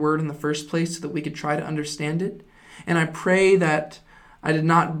giving your word in the first place so that we could try to understand it. And I pray that I did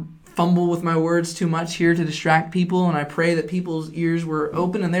not fumble with my words too much here to distract people. And I pray that people's ears were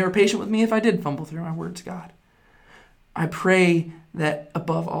open and they were patient with me if I did fumble through my words, God. I pray that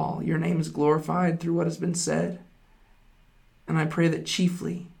above all, your name is glorified through what has been said. And I pray that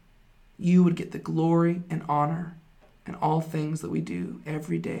chiefly you would get the glory and honor in all things that we do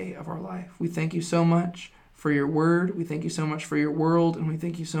every day of our life. We thank you so much for your word. We thank you so much for your world. And we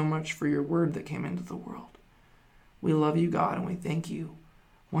thank you so much for your word that came into the world. We love you, God, and we thank you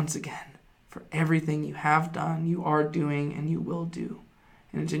once again for everything you have done, you are doing, and you will do.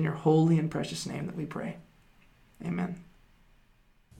 And it's in your holy and precious name that we pray. Amen.